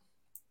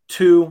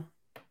 2,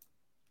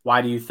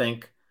 why do you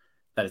think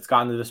that it's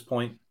gotten to this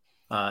point,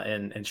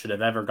 and should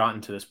have ever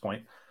gotten to this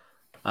point?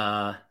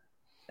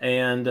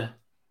 And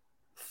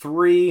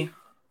 3,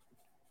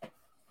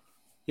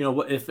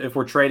 if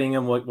we're trading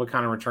him, what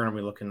kind of return are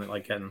we looking at,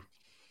 like, getting?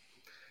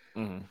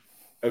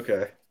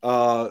 Okay.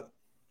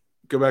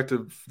 Go back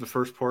to the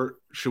first part.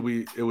 Should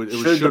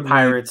the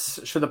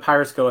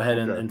Pirates go ahead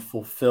and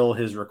fulfill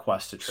his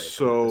request to trade?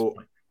 So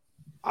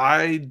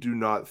I do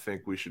not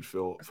think we should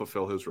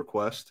fulfill his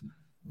request.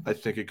 I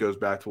think it goes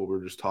back to what we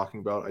were just talking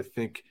about. I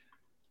think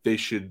they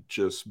should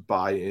just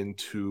buy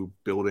into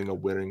building a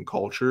winning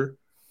culture,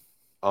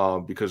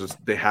 because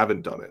they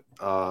haven't done it.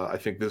 I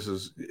think this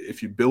is,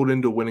 if you build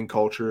into winning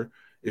culture,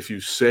 if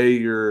you say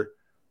you're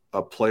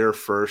a player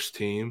first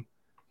team,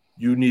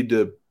 you need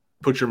to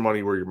put your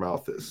money where your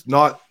mouth is.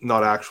 Not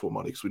actual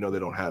money, because we know they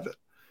don't have it.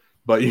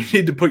 But you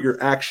need to put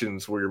your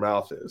actions where your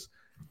mouth is.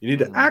 You need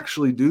to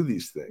actually do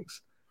these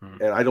things.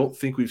 And I don't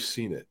think we've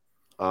seen it.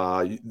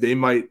 They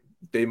might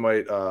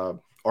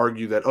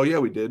argue that, oh, yeah,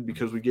 we did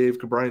because we gave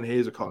Brian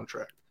Hayes a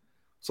contract.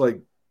 It's like,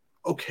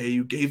 okay,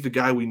 you gave the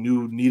guy we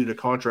knew needed a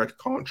contract.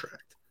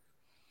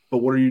 But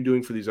what are you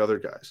doing for these other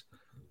guys?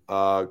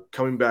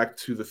 Coming back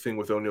to the thing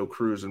with O'Neal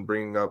Cruz and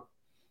bringing up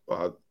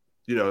all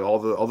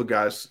the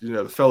guys,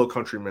 the fellow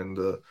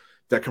countrymen,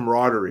 that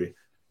camaraderie,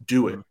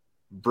 do it.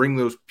 Bring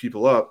those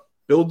people up,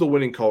 build the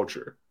winning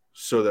culture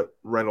so that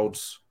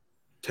Reynolds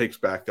takes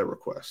back that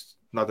request.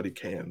 Not that he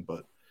can,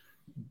 but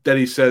that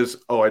he says,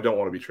 oh, I don't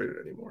want to be traded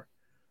anymore.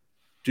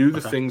 Do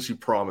the things you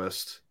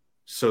promised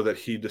so that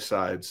he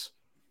decides,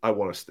 I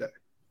want to stay.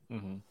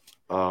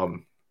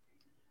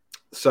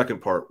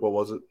 Second part, what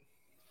was it?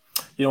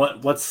 You know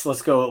what?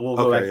 Let's go. We'll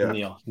go back to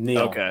Neil.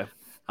 Okay.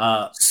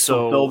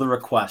 So fulfill the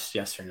request,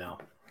 yes or no?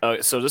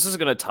 So this is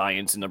going to tie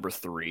into number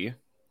 3,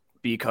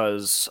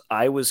 because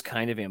I was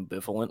kind of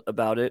ambivalent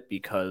about it,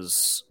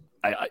 because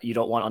you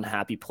don't want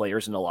unhappy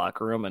players in the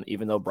locker room. And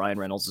even though Brian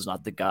Reynolds is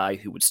not the guy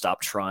who would stop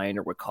trying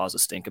or would cause a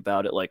stink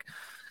about it, like,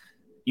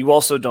 you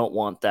also don't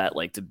want that,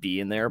 like, to be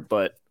in there.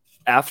 But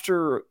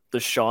after the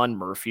Sean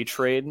Murphy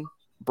trade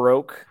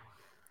broke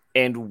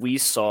and we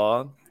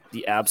saw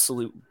the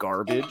absolute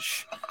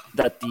garbage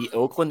that the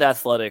Oakland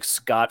Athletics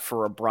got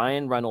for a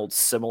Brian Reynolds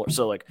similar.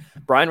 So, like,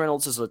 Brian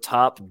Reynolds is a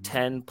top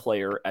 10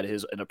 player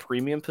in a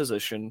premium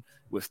position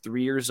with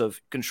 3 years of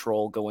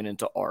control going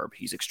into ARB.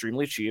 He's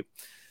extremely cheap.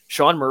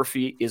 Sean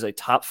Murphy is a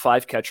top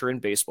 5 catcher in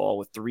baseball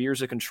with 3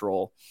 years of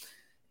control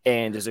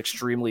and is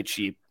extremely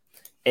cheap.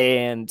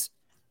 And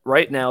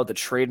right now the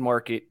trade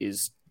market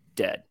is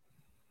dead.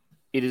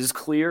 It is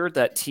clear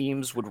that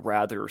teams would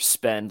rather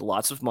spend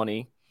lots of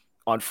money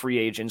on free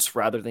agents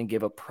rather than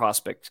give up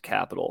prospect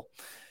capital.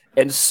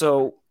 And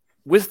so,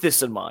 with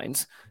this in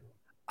mind,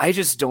 I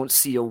just don't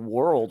see a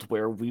world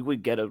where we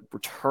would get a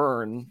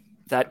return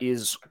that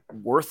is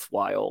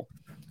worthwhile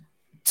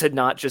to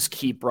not just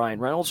keep Brian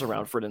Reynolds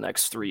around for the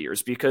next 3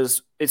 years,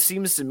 because it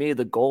seems to me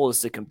the goal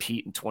is to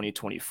compete in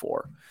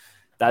 2024.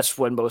 That's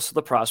when most of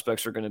the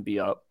prospects are going to be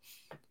up.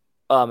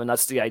 And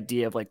that's the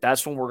idea of like,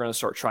 that's when we're going to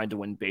start trying to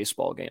win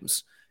baseball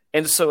games.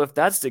 And so if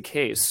that's the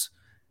case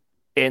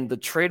and the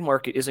trade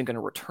market isn't going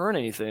to return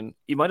anything,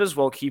 you might as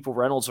well keep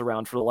Reynolds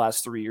around for the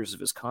last 3 years of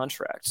his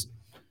contract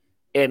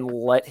and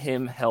let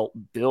him help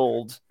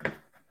build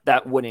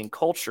that winning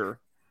culture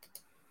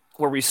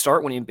where we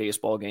start winning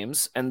baseball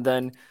games. And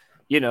then,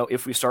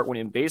 if we start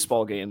winning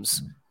baseball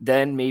games,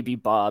 then maybe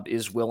Bob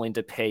is willing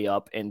to pay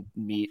up and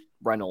meet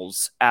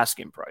Reynolds'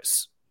 asking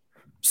price.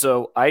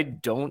 So I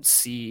don't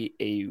see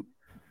a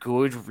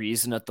good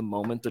reason at the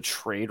moment to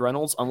trade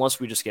Reynolds unless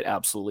we just get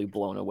absolutely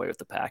blown away with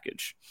the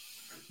package.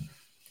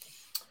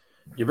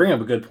 You bring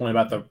up a good point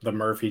about the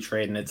Murphy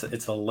trade, and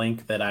it's a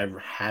link that I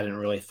hadn't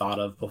really thought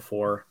of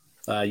before.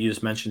 You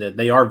just mentioned it.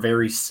 They are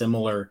very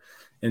similar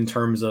in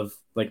terms of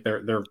like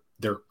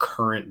their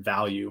current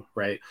value,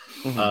 right?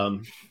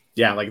 Mm-hmm.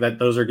 Yeah, like that.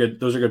 Those are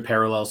good. Those are good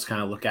parallels to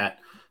kind of look at.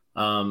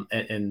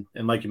 And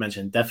like you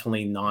mentioned,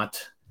 definitely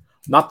not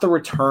the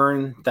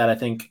return that I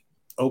think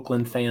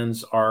Oakland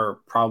fans are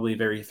probably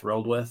very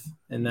thrilled with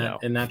in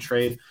that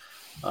trade.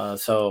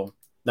 So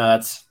no,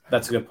 that's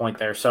a good point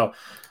there. So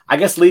I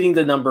guess leading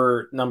to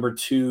number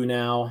two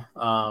now.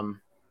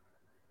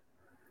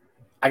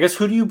 I guess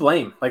who do you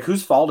blame? Like,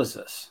 whose fault is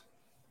this?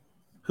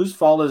 Whose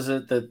fault is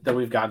it that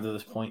we've gotten to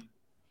this point?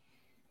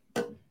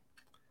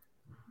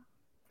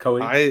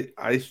 Cody?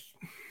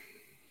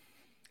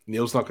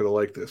 Neil's not going to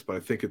like this, but I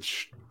think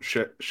it's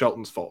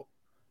Shelton's fault.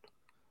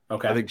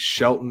 Okay. I think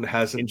Shelton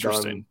hasn't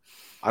done.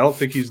 I don't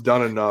think he's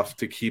done enough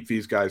to keep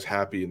these guys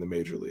happy in the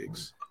major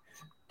leagues.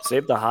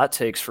 Save the hot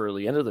takes for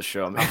the end of the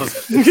show, man. I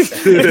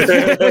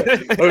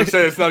would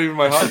say it's not even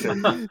my hot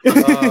take.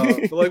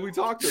 But like we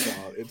talked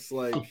about, it's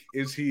like,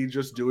 is he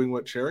just doing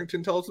what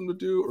Cherington tells him to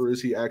do, or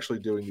is he actually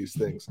doing these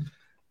things?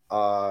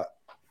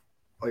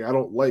 Like I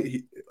don't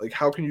like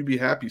how can you be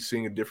happy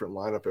seeing a different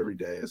lineup every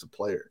day as a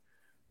player?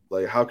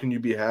 Like how can you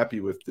be happy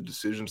with the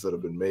decisions that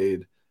have been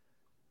made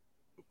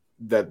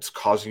that's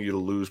causing you to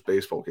lose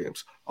baseball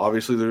games?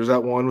 Obviously, there's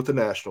that one with the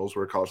Nationals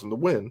where it caused them to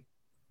win,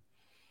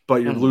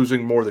 but you're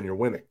losing more than you're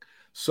winning.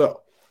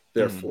 So,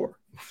 therefore,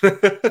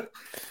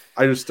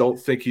 I just don't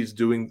think he's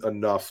doing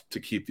enough to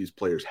keep these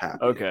players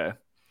happy. Okay.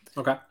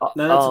 No,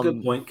 that's a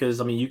good point,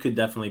 because I mean, you could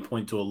definitely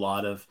point to a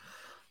lot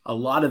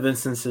of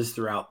instances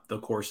throughout the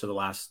course of the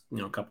last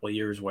couple of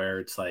years where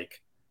it's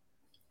like,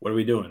 what are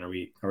we doing? Are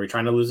we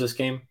trying to lose this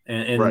game?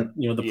 And right.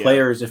 The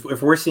players,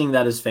 if we're seeing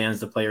that as fans,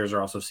 the players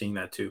are also seeing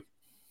that too.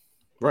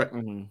 Right.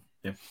 Mm-hmm.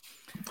 Yeah.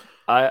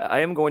 I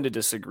am going to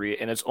disagree,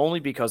 and it's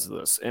only because of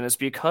this. And it's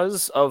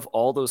because of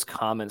all those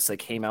comments that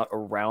came out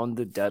around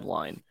the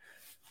deadline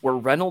where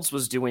Reynolds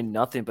was doing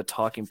nothing but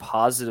talking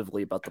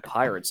positively about the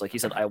Pirates. Like he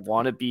said, I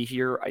want to be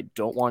here. I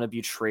don't want to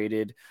be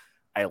traded.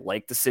 I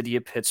like the city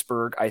of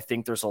Pittsburgh. I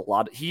think there's a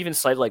lot. He even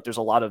cited like there's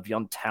a lot of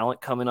young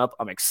talent coming up.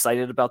 I'm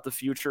excited about the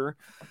future.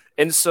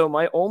 And so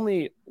my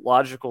only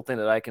logical thing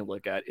that I can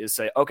look at is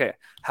say, okay,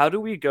 how do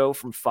we go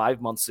from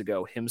 5 months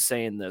ago, him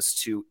saying this,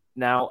 to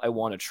now I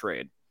want to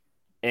trade?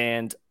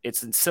 And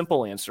it's a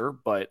simple answer,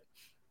 but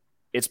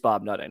it's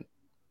Bob Nutting.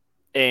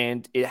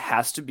 And it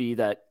has to be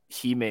that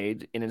he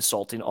made an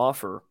insulting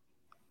offer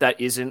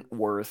that isn't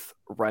worth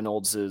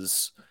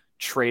Reynolds'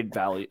 trade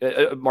value,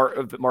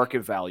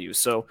 market value.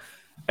 So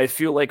I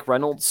feel like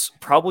Reynolds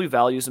probably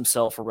values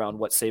himself around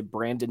what, say,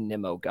 Brandon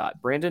Nimmo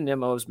got. Brandon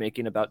Nimmo is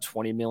making about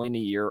 $20 million a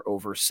year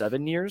over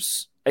 7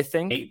 years, I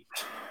think.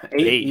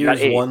 Eight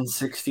years,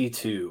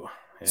 162.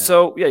 Yeah.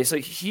 So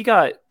he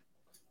got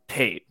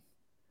paid.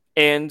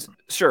 And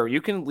sure,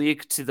 you can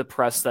leak to the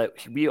press that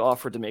we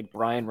offered to make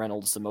Brian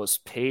Reynolds the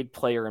most paid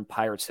player in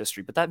Pirates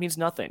history, but that means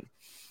nothing.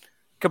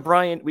 Because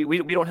Brian, we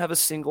don't have a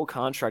single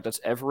contract that's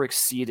ever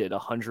exceeded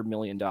 $100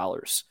 million.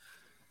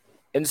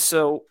 And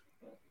so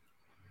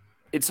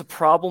it's a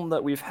problem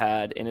that we've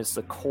had, and it's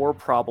the core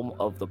problem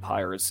of the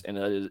Pirates, and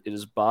it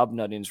is Bob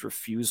Nutting's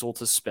refusal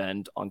to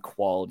spend on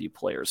quality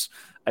players.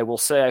 I will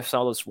say I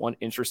saw this one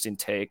interesting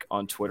take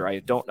on Twitter.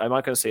 I'm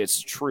not going to say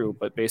it's true,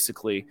 but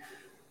basically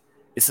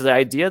it's the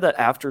idea that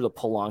after the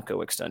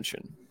Polanco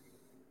extension,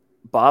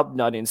 Bob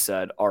Nutting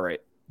said, all right,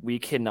 we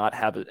cannot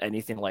have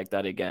anything like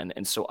that again.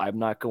 And so I'm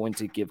not going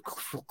to give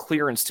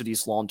clearance to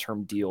these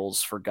long-term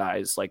deals for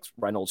guys like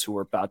Reynolds who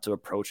are about to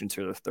approach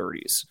into their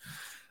 30s.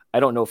 I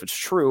don't know if it's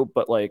true,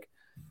 but like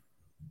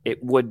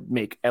it would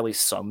make at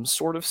least some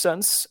sort of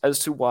sense as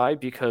to why,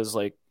 because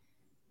like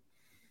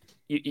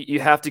you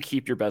have to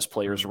keep your best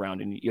players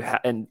around, and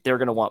and they're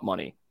going to want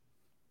money.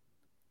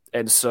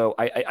 And so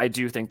I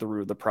do think the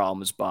root of the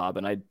problem is Bob,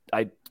 and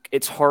I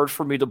it's hard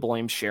for me to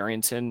blame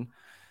Cherington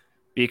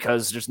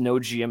because there's no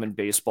GM in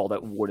baseball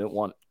that wouldn't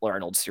want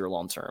Reynolds here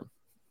long term.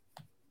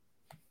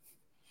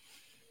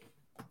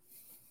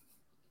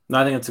 No,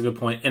 I think that's a good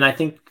point. And I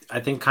think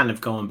kind of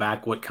going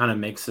back, what kind of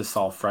makes this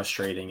all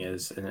frustrating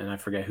is, and I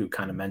forget who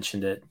kind of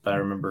mentioned it, but I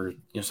remember,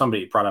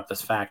 somebody brought up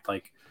this fact,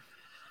 like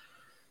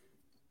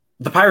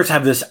the Pirates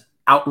have this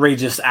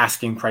outrageous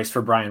asking price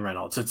for Brian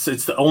Reynolds.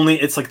 It's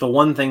like the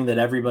one thing that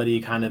everybody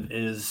kind of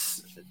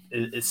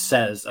it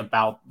says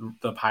about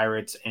the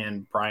Pirates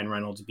and Brian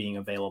Reynolds being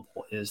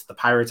available is the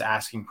Pirates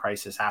asking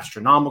price is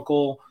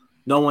astronomical.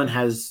 No one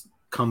has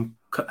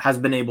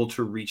been able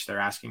to reach their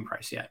asking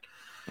price yet.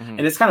 Mm-hmm.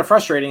 And it's kind of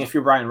frustrating if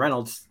you're Brian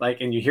Reynolds,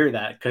 and you hear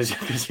that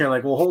because you're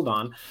like, well, hold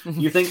on.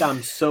 You think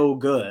I'm so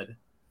good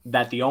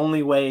that the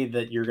only way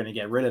that you're going to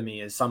get rid of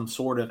me is some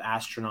sort of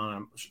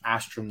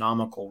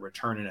astronomical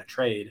return in a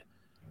trade.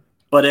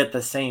 But at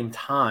the same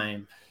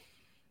time,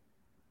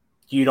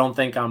 you don't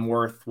think I'm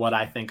worth what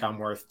I think I'm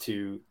worth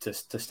to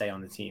stay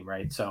on the team,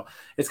 right? So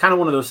it's kind of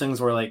one of those things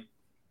where,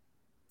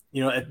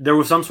 there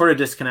was some sort of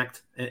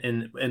disconnect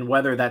in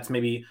whether that's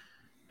maybe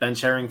Ben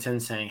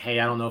Cherington saying, hey,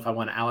 I don't know if I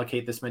want to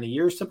allocate this many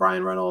years to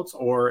Brian Reynolds,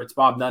 or it's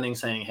Bob Dunning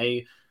saying,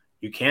 hey,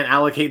 you can't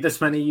allocate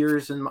this many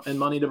years in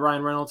money to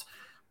Brian Reynolds.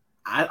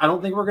 I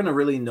don't think we're going to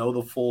really know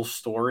the full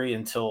story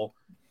until,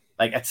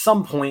 at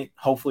some point,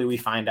 hopefully we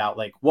find out,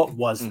 what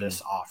was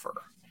this offer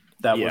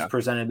that was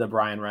presented to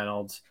Brian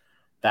Reynolds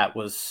that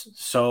was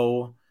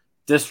so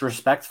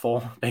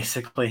disrespectful,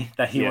 basically,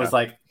 that he was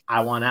like, I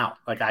want out.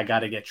 I got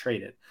to get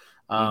traded.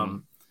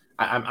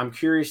 I'm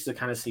curious to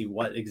kind of see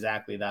what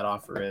exactly that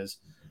offer is.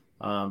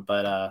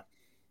 But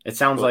it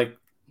sounds like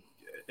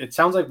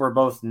we're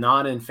both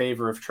not in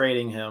favor of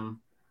trading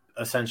him,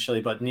 essentially.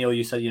 But Neil,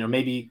 you said,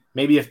 maybe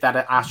if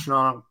that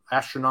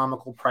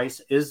astronomical price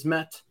is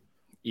met,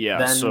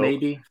 then so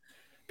maybe.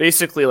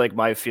 Basically,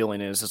 my feeling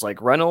is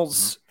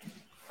Reynolds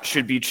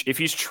should be, if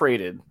he's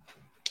traded,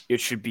 it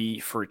should be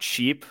for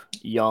cheap,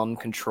 young,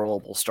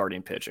 controllable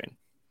starting pitching.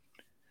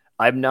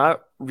 I'm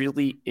not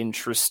really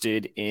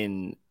interested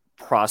in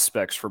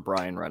prospects for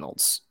Brian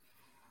Reynolds.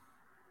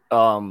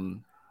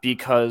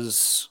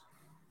 Because,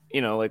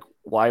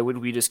 why would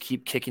we just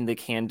keep kicking the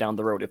can down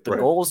the road? If the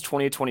goal is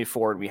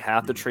 2024 and we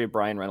have to trade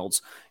Brian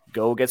Reynolds,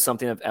 go get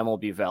something of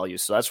MLB value.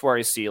 So that's where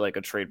I see a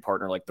trade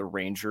partner like the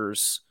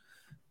Rangers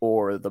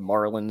or the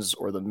Marlins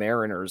or the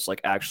Mariners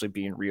actually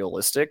being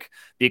realistic,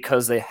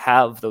 because they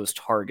have those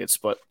targets.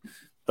 But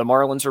the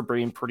Marlins are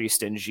being pretty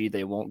stingy.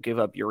 They won't give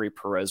up Yuri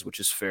Perez, which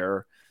is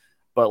fair.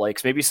 But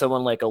maybe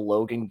someone like a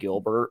Logan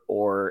Gilbert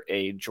or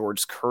a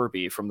George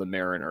Kirby from the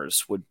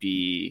Mariners would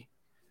be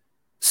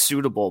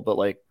suitable. But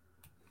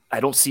I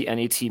don't see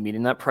any team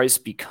meeting that price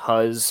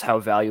because how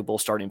valuable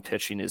starting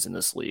pitching is in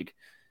this league.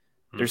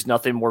 There's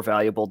nothing more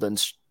valuable than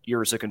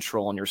years of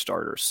control on your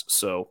starters.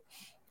 So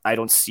I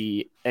don't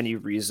see any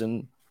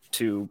reason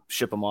to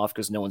ship them off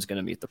because no one's going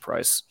to meet the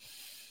price.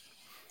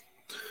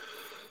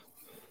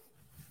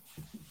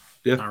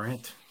 Yeah. All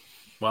right.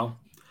 Well,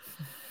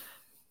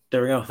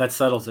 there we go. That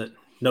settles it.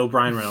 No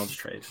Brian Reynolds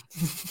trade.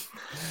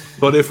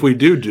 But if we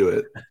do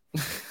it,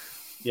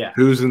 yeah,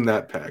 who's in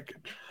that package?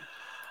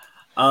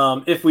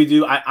 If we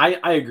do,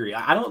 I agree.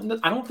 I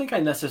don't think I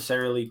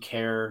necessarily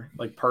care.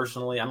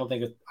 Personally, I don't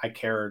think I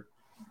care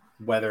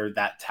whether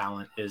that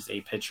talent is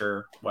a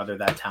pitcher, whether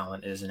that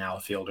talent is an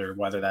outfielder,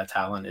 whether that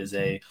talent is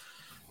a,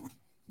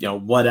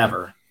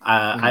 whatever.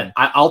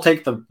 I'll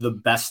take the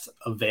best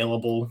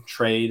available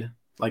trade,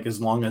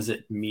 as long as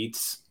it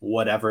meets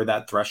whatever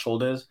that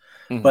threshold is.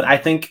 Mm-hmm. But I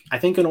think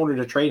in order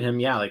to trade him,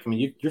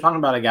 you're talking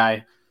about a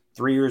guy,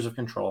 3 years of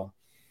control,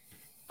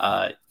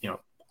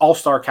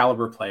 all-star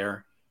caliber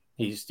player.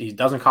 He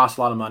doesn't cost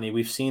a lot of money.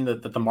 We've seen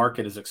that the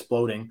market is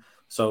exploding.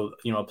 So,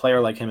 a player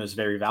like him is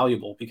very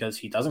valuable because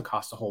he doesn't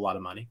cost a whole lot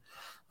of money.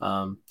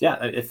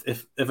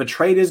 If a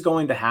trade is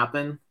going to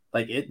happen,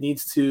 it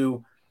needs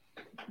to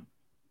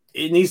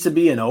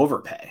be an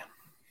overpay.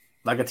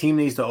 A team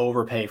needs to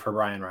overpay for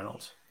Brian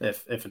Reynolds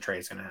if a trade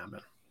is going to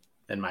happen,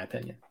 in my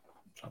opinion.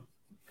 So,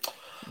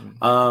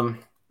 all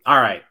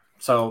right.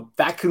 So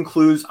that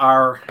concludes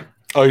our.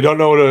 Oh, you don't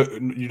want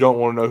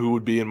to know who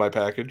would be in my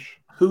package?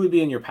 Who would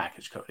be in your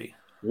package, Cody?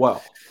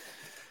 Well,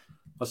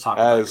 let's talk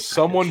about as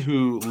someone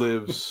who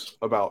lives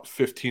about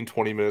 15,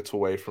 20 minutes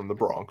away from the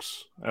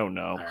Bronx. Oh,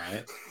 no. All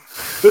right.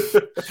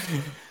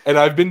 And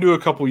I've been to a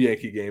couple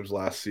Yankee games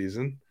last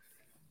season.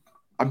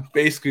 I'm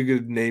basically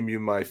going to name you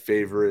my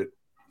favorite,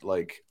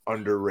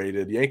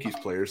 underrated Yankees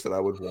players that I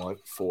would want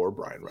for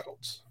Brian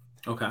Reynolds.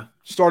 Okay.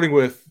 Starting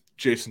with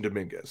Jason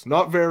Dominguez.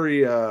 Not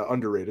very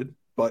underrated,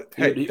 but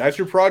hey, that's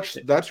your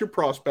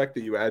prospect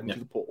that you add into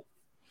the pool.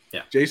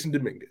 Yeah. Jason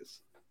Dominguez.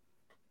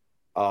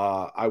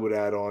 I would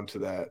add on to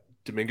that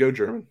Domingo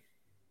German.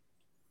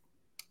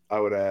 I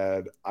would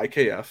add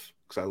IKF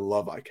because I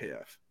love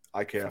IKF.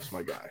 IKF's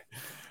my guy.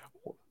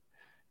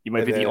 You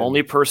might be the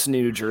only person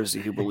in New Jersey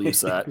who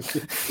believes that.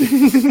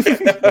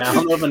 Yeah, I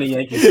don't know if any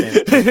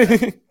Yankees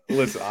fan.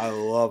 Listen, I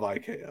love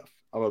IKF.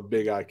 I'm a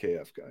big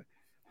IKF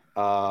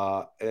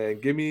guy.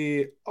 And give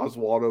me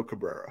Oswaldo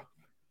Cabrera.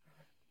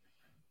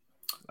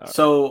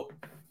 So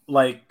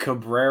like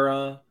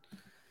Cabrera.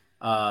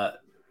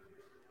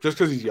 Just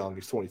because he's young,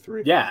 he's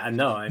 23. Yeah,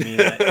 no, I mean,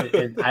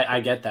 I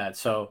get that.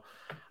 So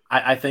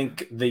I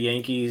think the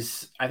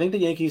Yankees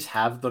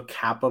have the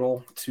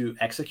capital to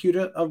execute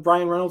a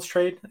Brian Reynolds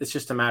trade. It's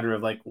just a matter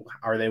of like,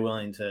 are they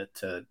willing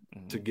to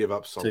give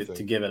up something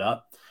to give it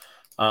up?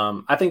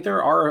 I think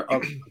there are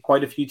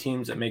quite a few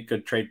teams that make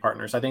good trade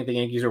partners. I think the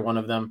Yankees are one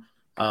of them.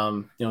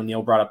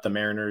 Neil brought up the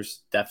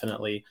Mariners,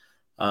 definitely.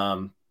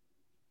 I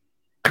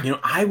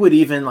would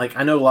even like.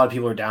 I know a lot of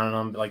people are down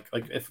on them. Like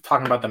if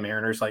talking about the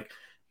Mariners, like.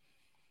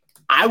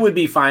 I would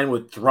be fine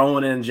with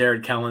throwing in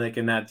Jared Kelenic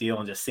in that deal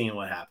and just seeing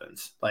what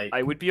happens. Like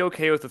I would be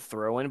okay with a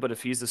throw-in, but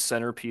if he's the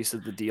centerpiece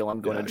of the deal, I'm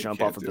going to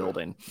jump off a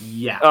building.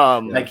 Yeah,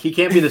 like he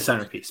can't be the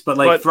centerpiece,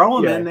 but throw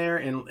him in there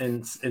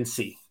and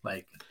see.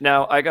 Like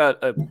now, I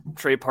got a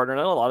trade partner.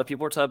 I know a lot of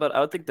people are talking about. I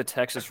would think the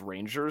Texas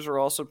Rangers are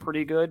also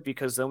pretty good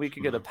because then we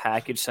could get a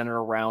package centered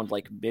around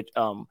like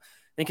I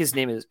think his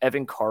name is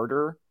Evan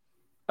Carter.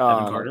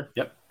 Evan Carter.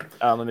 Yep.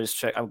 Let me just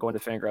check. I'm going to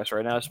Fangraphs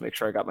right now just to make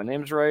sure I got my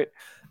names right.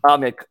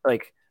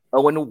 Like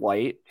Owen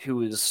White,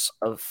 who is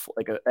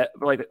like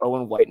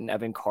Owen White and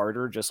Evan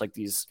Carter, just like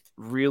these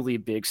really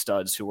big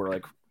studs who were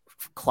like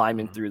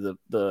climbing through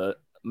the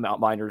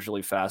minors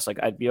really fast. Like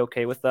I'd be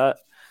okay with that.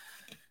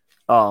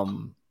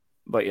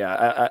 But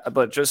yeah,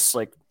 but just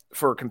like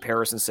for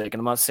comparison's sake, and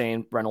I'm not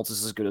saying Reynolds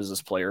is as good as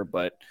this player,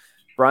 but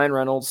Brian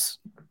Reynolds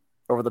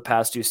over the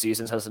past 2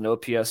 seasons has an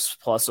OPS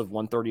plus of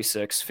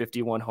 136,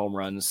 51 home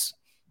runs,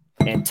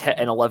 and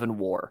 11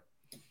 WAR.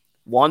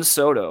 Juan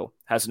Soto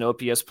has an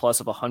OPS plus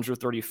of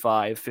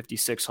 135,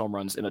 56 home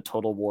runs, and a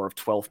total WAR of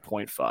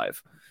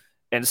 12.5.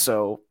 And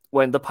so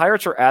when the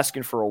Pirates are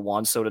asking for a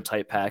Juan Soto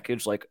type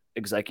package, like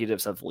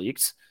executives have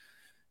leaked,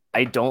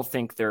 I don't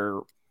think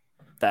they're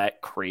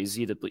that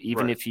crazy to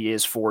even if he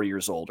is 4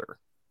 years older.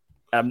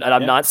 I'm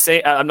not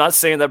saying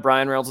that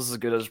Brian Reynolds is as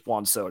good as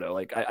Juan Soto.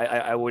 Like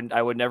I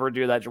would never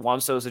do that.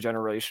 Juan Soto is a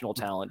generational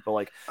talent, but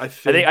like I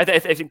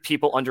think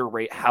people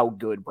underrate how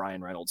good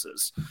Brian Reynolds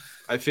is.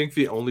 I think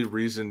the only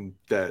reason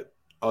that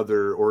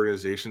other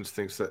organizations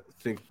think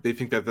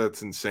that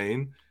that's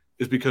insane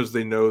is because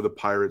they know the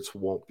Pirates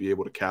won't be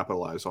able to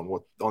capitalize on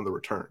the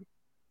return.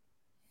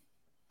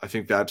 I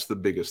think that's the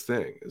biggest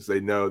thing is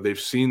they know they've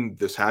seen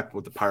this happen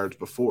with the Pirates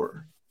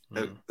before,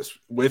 and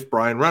with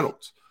Brian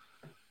Reynolds.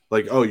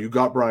 Like, oh, you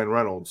got Brian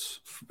Reynolds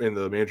in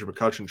the Andrew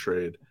McCutchen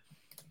trade,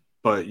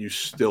 but you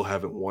still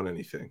haven't won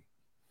anything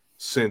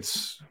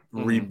since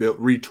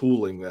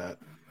retooling that,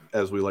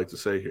 as we like to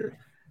say here.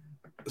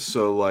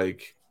 So,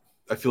 like,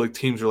 I feel like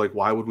teams are like,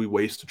 why would we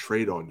waste a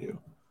trade on you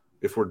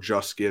if we're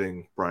just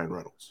getting Brian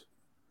Reynolds?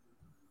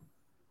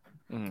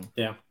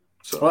 Yeah.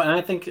 So, well, and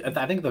I think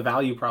the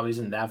value probably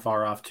isn't that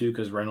far off too,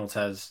 because Reynolds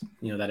has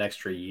that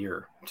extra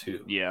year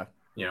too. Yeah.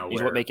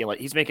 He's making like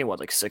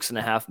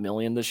 $6.5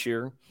 million this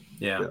year.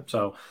 Yeah.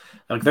 So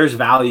like there's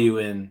value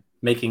in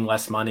making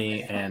less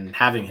money and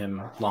having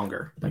him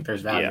longer. Like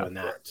there's value in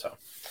that. So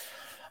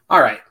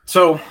all right.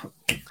 So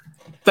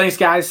thanks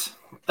guys.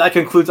 That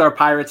concludes our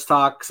Pirates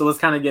talk. So let's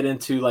kind of get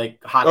into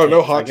like hot takes.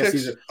 No hot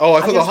takes.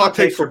 I thought the hot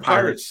takes for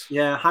Pirates.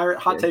 Yeah,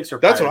 hot takes for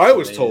Pirates. That's what I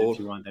was told.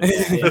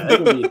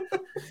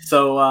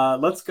 So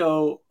let's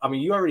go. I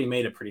mean, you already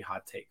made a pretty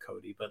hot take,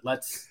 Cody, but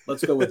let's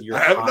go with your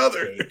hot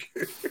take.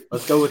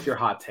 Let's go with your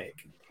hot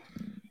take.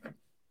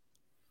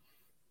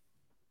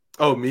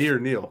 Oh, me or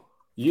Neil?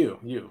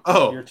 You.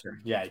 Oh, your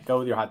turn. Yeah, go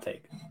with your hot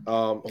take.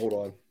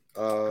 Hold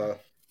on.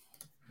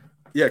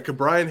 Yeah,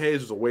 Brian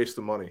Hayes is a waste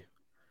of money.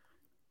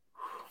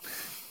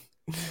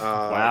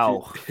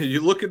 Wow.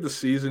 You look at the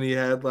season he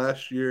had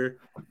last year.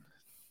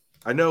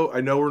 I know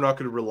we're not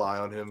going to rely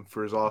on him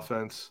for his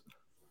offense,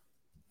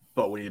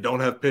 but when you don't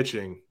have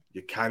pitching,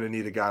 you kind of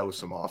need a guy with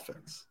some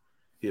offense.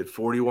 He had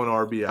 41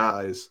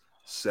 RBIs,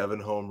 7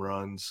 home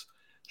runs.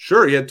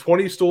 Sure, he had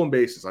 20 stolen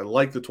bases. I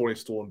like the 20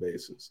 stolen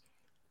bases.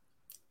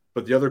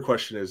 But the other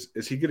question is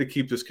he going to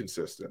keep this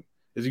consistent?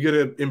 Is he going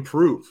to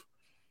improve?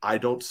 I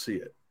don't see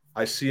it.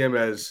 I see him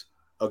as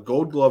a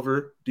gold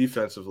glover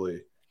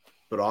defensively,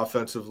 but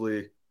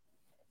offensively,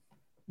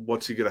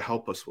 what's he going to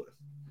help us with?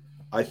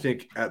 I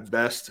think at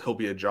best he'll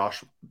be a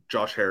Josh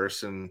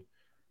Harrison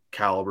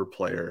caliber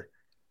player,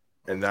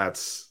 and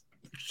that's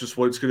just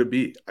what it's going to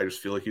be. I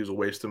just feel like he was a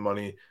waste of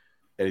money,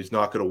 and he's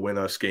not going to win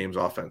us games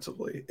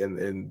offensively. And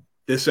in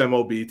this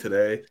MLB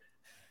today,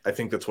 I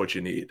think that's what you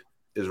need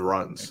is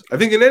runs. I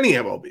think in any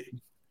MLB,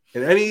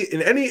 in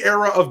any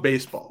era of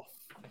baseball,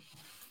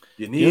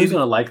 you need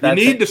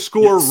to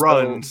score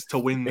runs to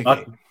win the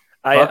game.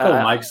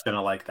 Mike's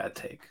gonna like that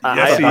take.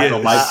 Yes, he is.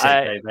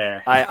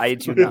 I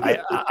do not.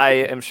 I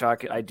am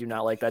shocked. I do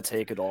not like that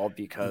take at all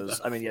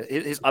because I mean,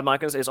 I'm not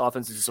gonna say his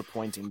offense is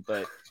disappointing,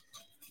 but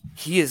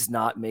he is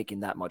not making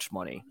that much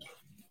money,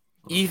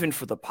 even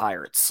for the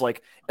Pirates.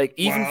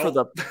 Even for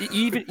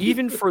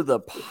the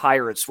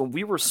Pirates, when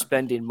we were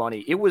spending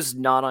money, it was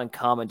not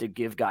uncommon to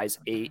give guys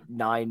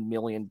 $8-9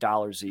 million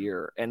a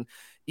year, and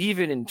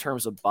even in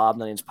terms of Bob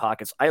Nunning's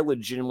pockets, I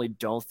legitimately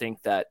don't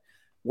think that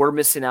we're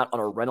missing out on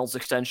a Reynolds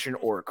extension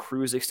or a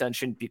Cruz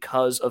extension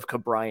because of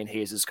Cabrian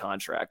Hayes'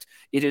 contract.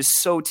 It is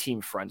so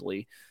team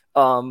friendly.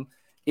 It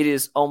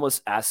is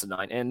almost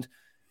asinine. And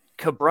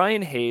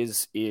Cabrian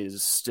Hayes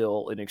is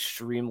still an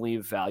extremely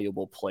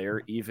valuable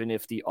player, even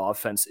if the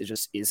offense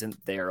just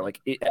isn't there. Like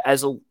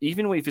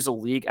even if he's a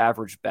league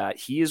average bat,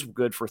 he is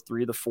good for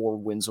 3 to 4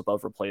 wins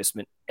above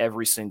replacement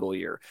every single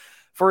year.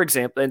 For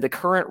example, and the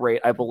current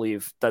rate, I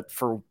believe that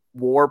for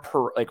WAR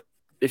per, like,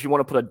 if you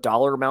want to put a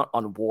dollar amount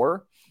on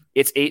WAR,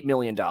 it's $8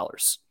 million.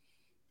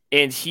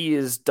 And he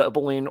is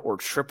doubling or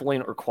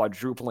tripling or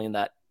quadrupling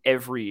that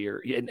every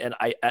year. And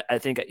I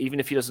think even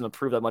if he doesn't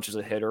improve that much as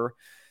a hitter,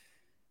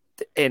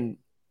 and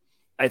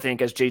I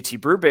think as JT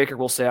Brubaker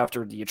will say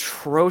after the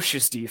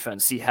atrocious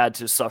defense he had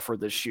to suffer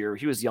this year,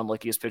 he was the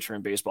unluckiest pitcher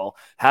in baseball.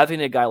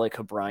 Having a guy like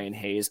Cabrian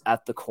Hayes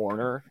at the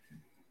corner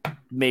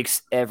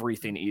makes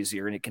everything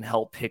easier, and it can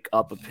help pick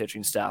up a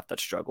pitching staff that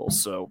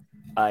struggles. So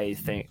I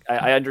think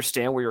I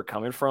understand where you're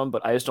coming from,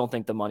 but I just don't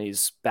think the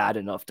money's bad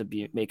enough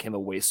to make him a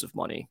waste of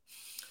money.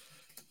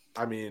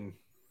 I mean,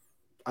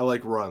 I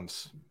like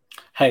runs.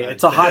 Hey,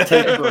 it's a hot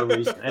take for a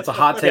reason. It's a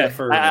hot take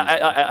for a reason.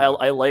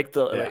 I like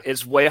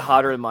it's way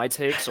hotter than my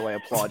take, so I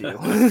applaud you.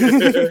 All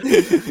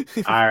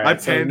right. I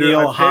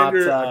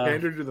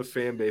pander to the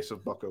fan base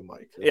of Bucko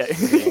Mike. There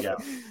you go.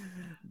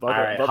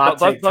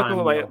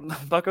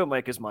 Bucko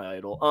Mike is my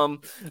idol.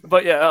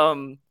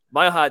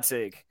 My hot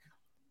take: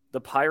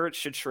 the Pirates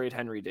should trade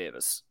Henry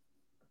Davis.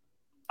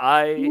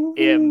 I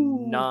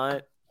am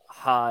not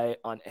high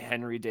on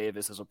Henry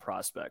Davis as a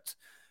prospect.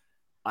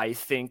 I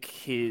think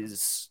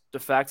the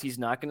fact he's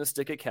not going to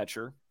stick at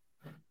catcher,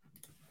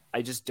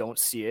 I just don't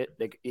see it.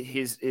 Like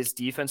his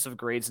defensive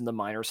grades in the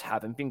minors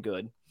haven't been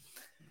good,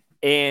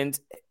 and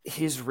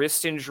his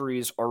wrist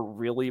injuries are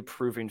really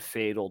proving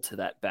fatal to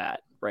that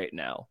bat right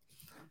now.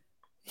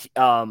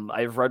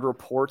 I've read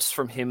reports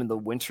from him in the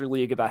Winter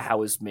League about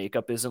how his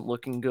makeup isn't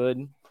looking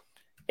good,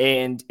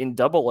 and in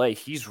Double-A,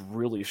 he's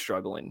really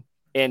struggling.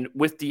 And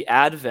with the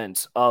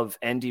advent of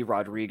Endy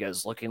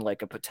Rodriguez looking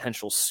like a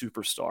potential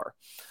superstar,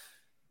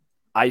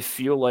 I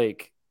feel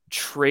like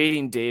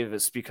trading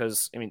Davis,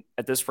 because, I mean,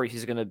 at this rate,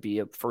 he's going to be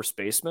a first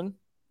baseman.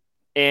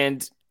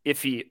 And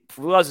if he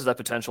realizes that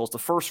potential, it's the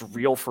first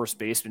real first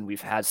baseman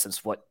we've had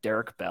since,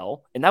 Derek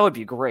Bell? And that would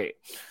be great.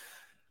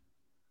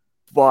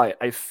 But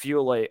I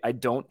feel like I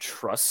don't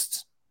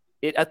trust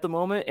it at the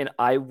moment, and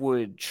I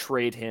would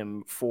trade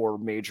him for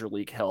major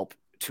league help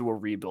to a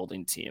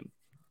rebuilding team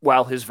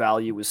while his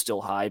value is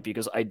still high,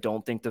 because I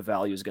don't think the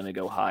value is going to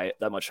go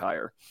that much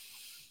higher.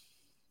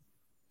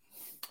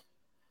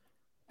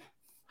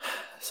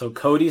 So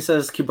Cody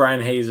says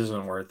Cabrian Hayes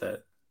isn't worth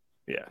it.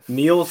 Yeah.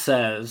 Neil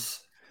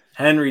says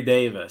Henry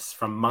Davis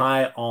from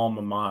my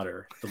alma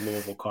mater, the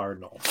Louisville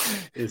Cardinals,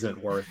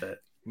 isn't worth it.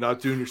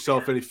 Not doing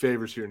yourself any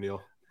favors here,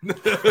 Neil.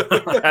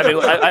 I mean,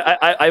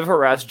 I've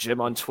harassed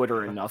Jim on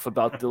Twitter enough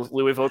about the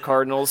Louisville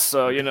Cardinals,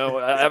 so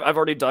I've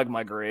already dug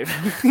my grave.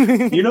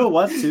 You know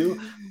what,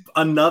 too?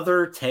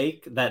 Another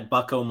take that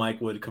Bucko Mike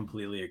would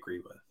completely agree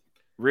with.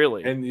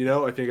 Really? And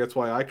I think that's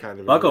why I kind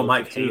of Bucko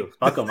Mike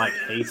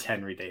hates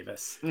Henry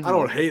Davis. I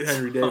don't hate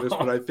Henry Davis,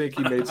 but I think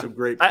he made some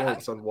great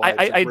points on why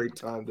it's a great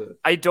time to.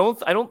 I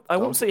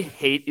won't say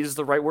hate is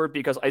the right word,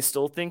 because I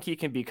still think he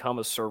can become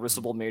a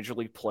serviceable major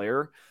league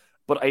player,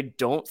 but I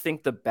don't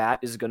think the bat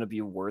is going to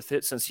be worth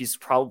it, since he's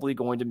probably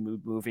going to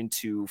move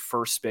into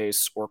first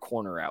base or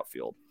corner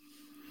outfield,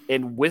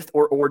 and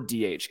or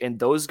DH, and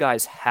those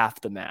guys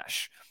have to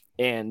mash.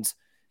 And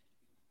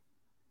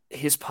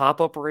his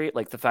pop-up rate,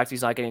 like the fact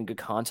he's not getting good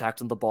contact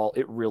on the ball,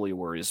 it really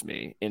worries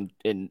me in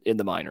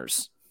the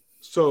minors.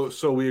 So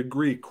we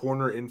agree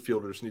corner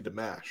infielders need to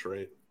mash,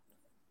 right?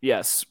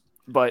 Yes,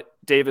 but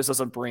Davis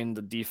doesn't bring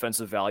the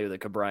defensive value that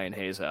Cabrian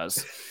Hayes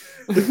has.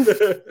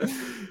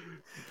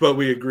 But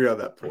we agree on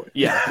that point.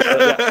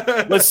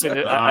 Yeah. Listen.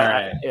 All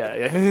right.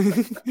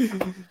 Yeah.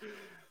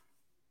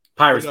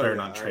 Pirates better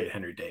not trade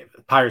Henry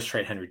Davis. Pirates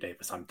trade Henry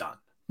Davis. I'm done.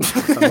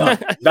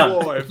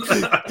 Done. Boy,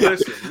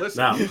 listen.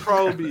 No.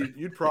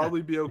 You'd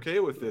probably be okay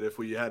with it if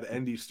we had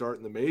Endy start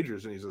in the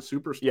majors and he's a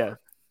superstar. Yeah,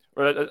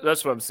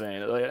 that's what I'm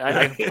saying.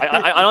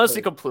 I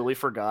honestly completely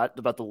forgot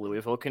about the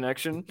Louisville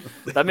connection.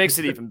 That makes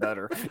it even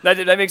better.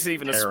 That makes it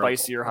even a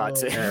spicier hot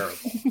take.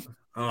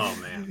 Oh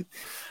man.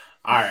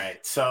 All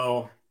right.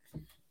 So,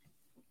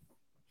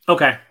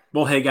 okay.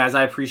 Well, hey guys,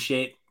 I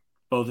appreciate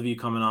both of you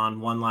coming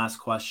on. One last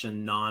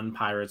question,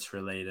 non-Pirates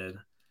related.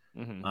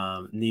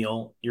 Mm-hmm.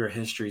 Neil, you're a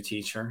history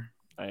teacher.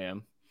 I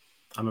am.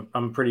 I'm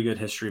a pretty good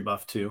history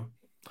buff too.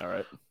 All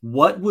right.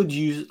 What's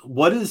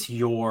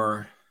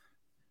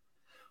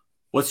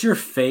your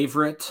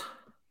favorite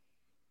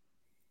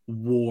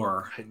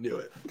war? I knew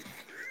it.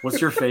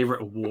 What's your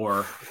favorite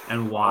war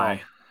and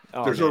why?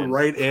 There's a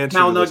right answer.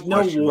 Now, no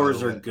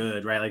wars are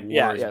good, right? Like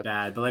war is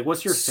bad, but like,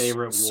 what's your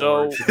favorite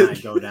war to kind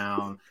of go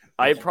down?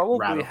 I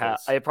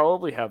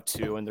probably have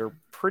two, and they're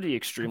pretty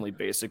extremely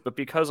basic, but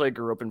because I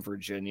grew up in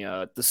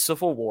Virginia, the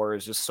Civil War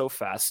is just so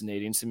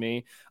fascinating to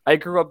me. I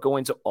grew up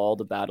going to all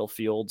the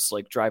battlefields,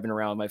 like driving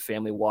around with my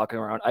family, walking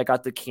around. I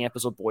got to camp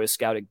as a Boy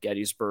Scout at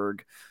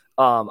Gettysburg.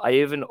 I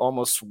even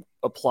almost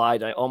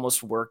applied. I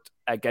almost worked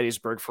at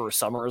Gettysburg for a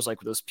summer as like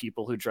those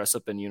people who dress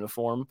up in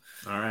uniform.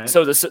 All right.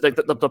 So this like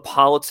the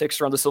politics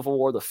around the Civil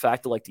War, the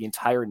fact that like the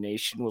entire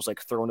nation was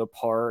like thrown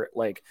apart,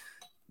 like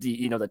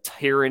the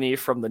tyranny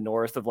from the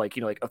North of like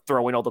like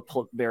throwing all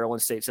the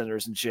Maryland state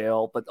senators in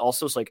jail, but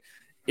also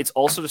it's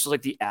also just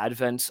like the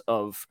advent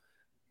of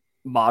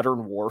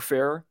modern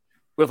warfare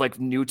with like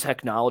new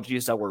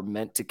technologies that were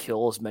meant to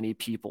kill as many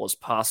people as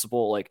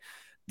possible. Like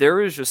there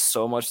is just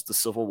so much the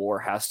Civil War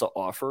has to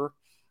offer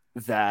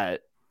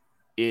that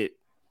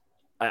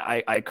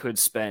I could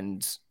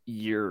spend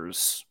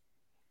years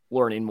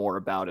learning more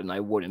about it and I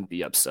wouldn't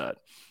be upset.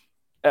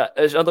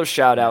 Another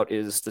shout out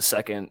is the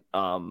second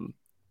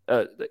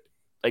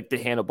like the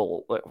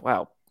Hannibal,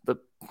 the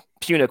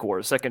Punic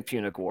War, second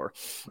Punic War.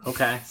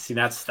 Okay, see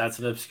that's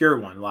an obscure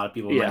one. A lot of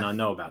people might not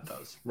know about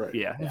those. Right.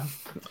 Yeah.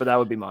 But that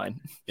would be mine.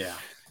 Yeah.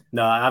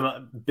 No, I'm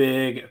a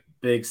big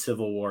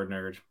Civil War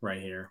nerd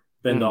right here.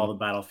 Been to all the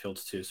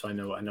battlefields too, so I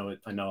know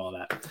all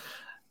that.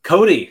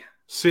 Cody,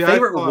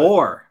 favorite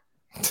war.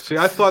 See,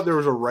 I thought there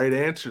was a right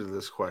answer to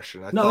this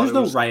question. There's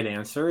no right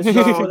answer.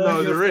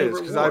 No, there is,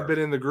 because I've been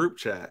in the group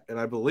chat, and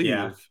I believe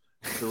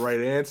the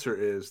right answer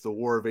is the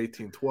War of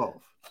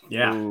 1812.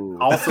 Yeah,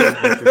 also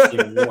an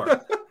interesting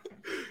war.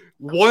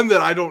 One that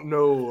I don't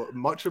know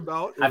much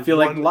about. I feel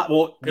like,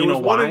 well, it was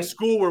one in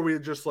school where we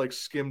had just like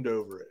skimmed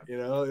over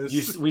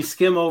it. We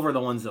skim over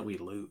the ones that we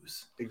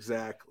lose.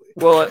 Exactly.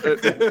 Well,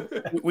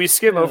 we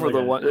skim over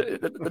the one.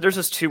 There's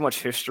just too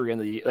much history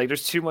in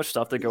there's too much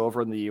stuff to go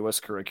over in the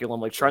U.S.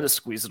 curriculum. Like trying to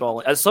squeeze it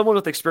all in. As someone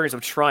with experience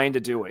of trying to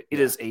do it, it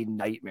is a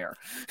nightmare.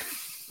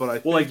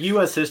 But like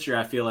U.S. history,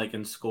 I feel like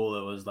in school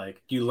it was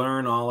like you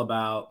learn all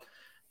about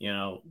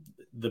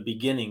the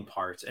beginning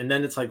parts, and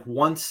then it's like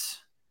once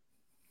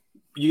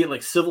you get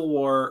like Civil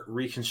War,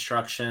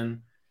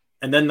 Reconstruction,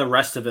 and then the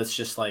rest of it's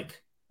just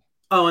like,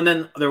 oh, and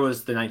then there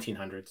was the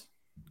 1900s.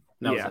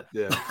 That was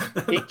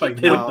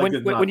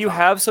it. When you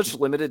have such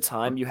limited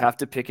time, you have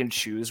to pick and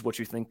choose what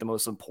you think the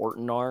most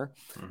important are.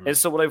 Mm-hmm. And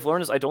so what I've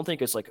learned is I don't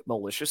think it's like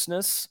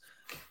maliciousness.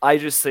 I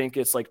just think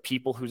it's like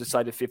people who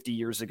decided 50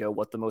 years ago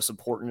what the most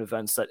important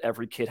events that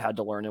every kid had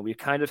to learn, and we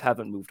kind of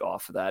haven't moved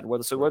off of that.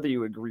 Whether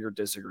you agree or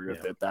disagree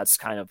with it, that's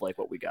kind of like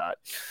what we got.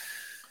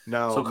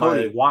 No. So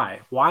Cody,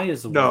 why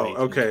is the war?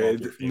 Okay.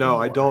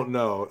 No, I don't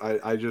know.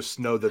 I just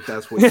know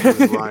that's what you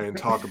and Ryan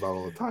talk about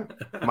all the time.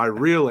 My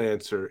real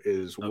answer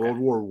is World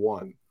War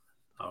One.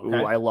 Okay.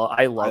 Ooh, I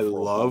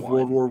love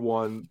World War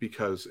One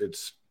because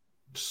it's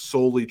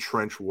solely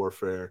trench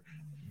warfare,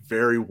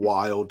 very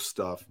wild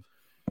stuff.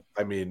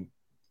 I mean,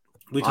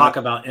 we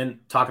talking about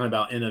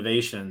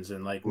innovations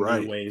and like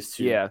new ways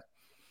to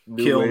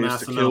kill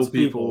mass amounts of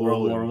people.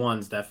 World War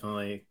One's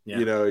definitely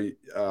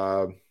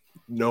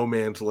No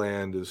Man's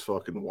Land is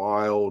fucking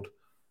wild.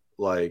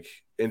 Like,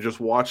 and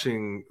just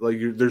watching, like,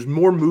 there's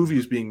more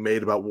movies being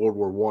made about World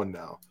War One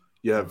now.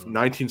 You have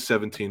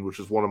 1917, which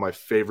is one of my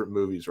favorite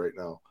movies right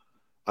now.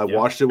 I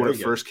watched it when it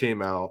first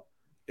came out.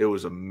 It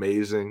was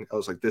amazing. I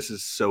was like, this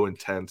is so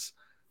intense.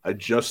 I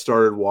just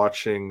started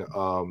watching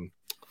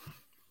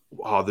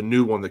the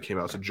new one that came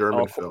out. It's a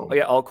German film.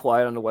 Yeah, All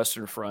Quiet on the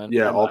Western Front.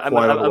 Yeah, All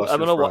Quiet on the Western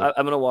Front.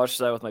 I'm gonna watch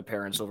that with my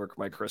parents over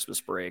my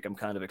Christmas break. I'm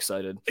kind of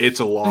excited.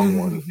 It's a long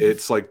one.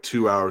 It's like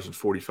 2 hours and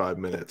 45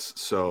 minutes.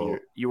 So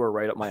you were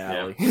right up my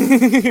alley.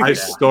 I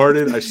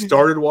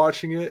started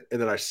watching it, and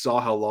then I saw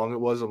how long it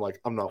was. I'm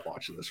like, I'm not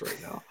watching this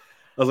right now.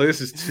 I was like,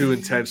 this is too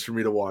intense for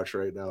me to watch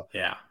right now.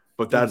 Yeah.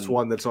 But that's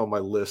one that's on my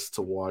list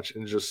to watch,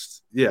 and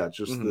just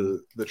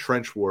the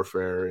trench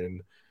warfare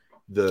and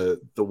the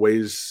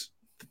ways,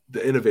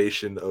 the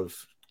innovation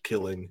of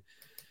killing,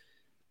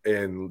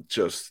 and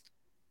just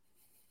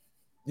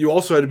you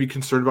also had to be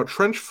concerned about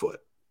trench foot.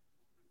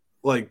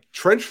 Like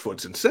trench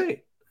foot's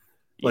insane.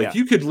 Like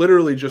you could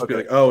literally just be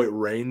like, oh, it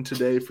rained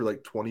today for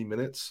like 20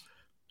 minutes.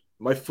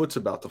 My foot's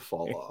about to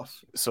fall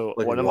off. So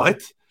like,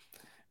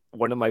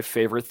 one of my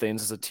favorite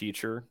things as a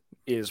teacher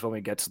is when we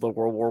get to the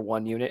World War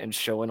I unit and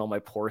showing all my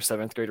poor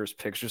 7th graders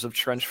pictures of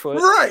trench foot.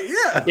 Right,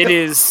 yeah. It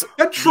is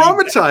that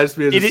traumatized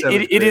me as a 7th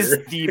grader. It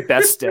is the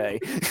best day.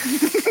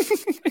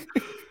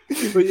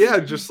 But yeah,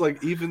 just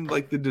like even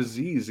like the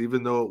disease,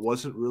 even though it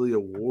wasn't really a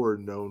war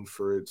known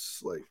for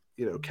its like,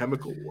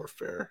 chemical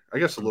warfare. I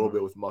guess a little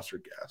bit with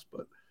mustard gas,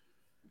 but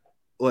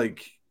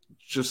like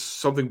just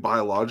something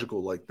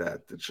biological like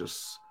that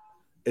just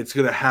it's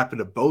going to happen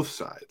to both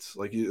sides.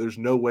 Like there's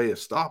no way of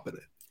stopping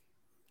it.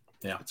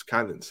 Yeah. It's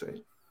kind of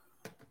insane.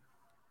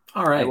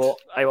 All right.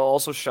 I will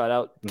also shout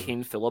out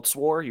King Philip's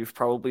War. You've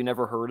probably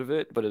never heard of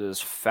it, but it is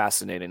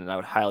fascinating, and I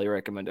would highly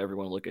recommend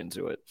everyone look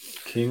into it.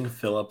 King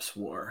Philip's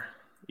War.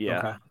 Yeah.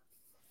 Okay.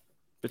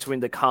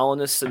 Between the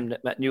colonists in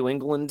New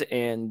England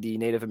and the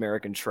Native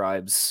American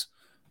tribes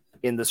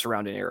in the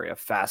surrounding area.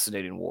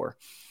 Fascinating war.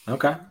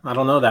 Okay. I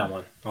don't know that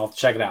one. I'll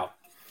check it out.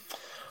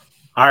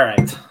 All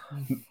right.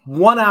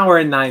 1 hour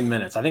and 9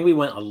 minutes. I think we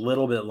went a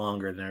little bit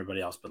longer than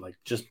everybody else, but like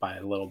just by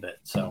a little bit.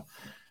 So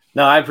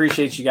No, I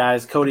appreciate you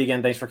guys. Cody,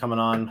 again, thanks for coming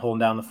on, holding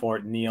down the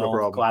fort. No Neil,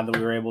 problem. glad that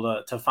we were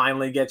able to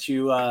finally get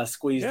you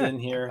squeezed in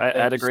here. I had a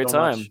Thank you great so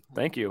time. much.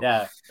 Thank you.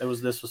 Yeah,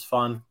 this was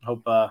fun.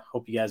 Hope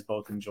you guys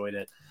both enjoyed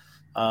it.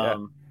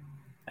 And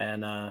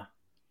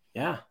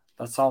yeah,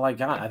 that's all I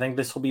got. I think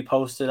this will be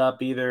posted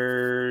up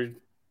either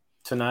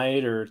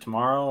tonight or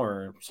tomorrow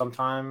or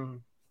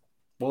sometime.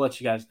 We'll let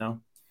you guys know.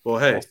 Well,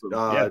 hey,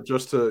 Awesome.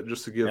 just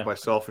to give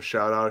myself a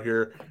shout out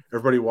here.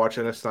 Everybody watch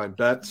NS9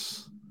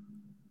 Bets.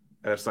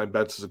 NS9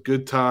 Bets is a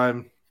good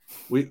time.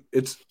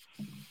 It's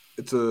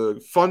a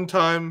fun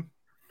time.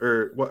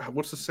 Or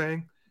what's the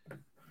saying?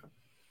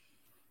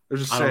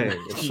 There's a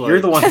saying. It's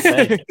You're the one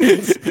saying it.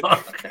 It's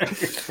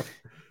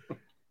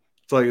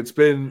like it's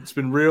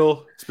been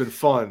real. It's been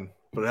fun,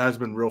 but it has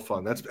been real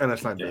fun. That's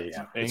NS9 Bets.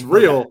 Yeah. It's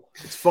real.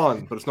 It's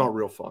fun, but it's not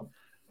real fun.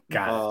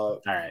 Got it.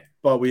 All right.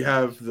 But we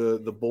have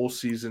the bowl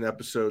season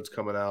episodes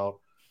coming out.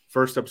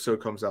 First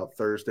episode comes out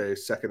Thursday.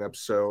 Second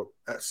episode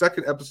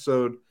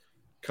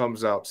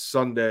comes out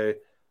Sunday.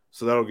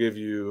 So that'll give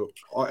you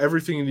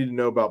everything you need to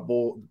know about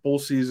bowl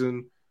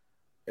season.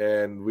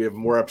 And we have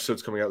more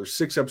episodes coming out. There's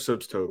 6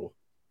 episodes total.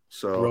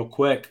 So real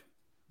quick,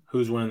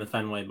 who's winning the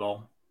Fenway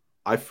Bowl?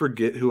 I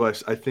forget who I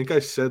think I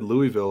said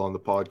Louisville on the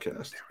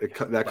podcast.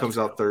 That comes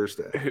out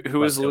Thursday.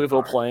 Who is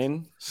Louisville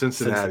playing?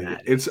 Cincinnati.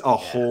 It's a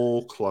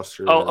whole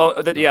cluster.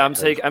 I'm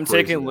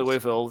taking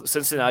Louisville.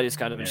 Cincinnati is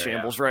kind of in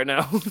shambles right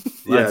now.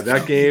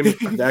 That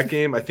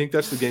game. I think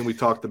that's the game we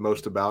talked the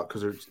most about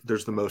because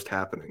there's the most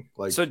happening.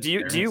 Like, so do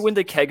you win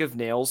the keg of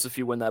nails if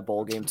you win that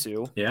bowl game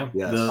too? Yeah.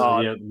 Yes.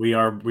 We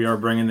are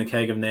bringing the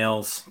keg of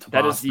nails to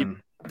Boston.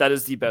 That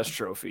is the best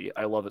trophy.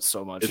 I love it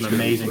so much. It's an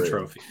amazing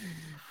trophy.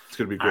 It's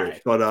going to be great.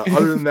 Right. But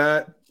other than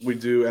that, we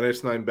do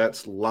NS9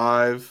 Bets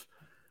live.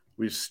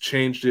 We've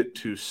changed it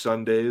to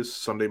Sundays,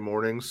 Sunday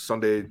mornings,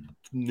 Sunday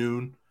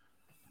noon.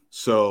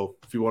 So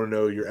if you want to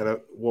know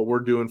what we're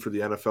doing for the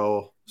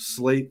NFL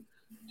slate,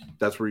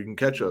 that's where you can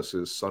catch us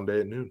is Sunday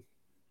at noon.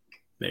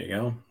 There you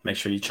go. Make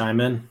sure you chime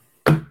in.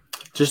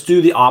 Just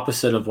do the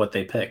opposite of what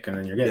they pick, and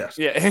then you're good. Yes.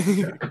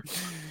 Yeah.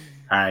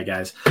 All right,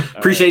 guys.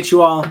 Appreciate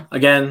you all.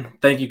 Again,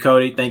 thank you,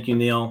 Cody. Thank you,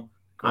 Neil.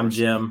 I'm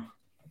Jim.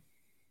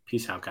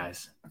 Peace out,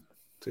 guys.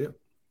 See ya.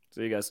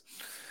 See you guys.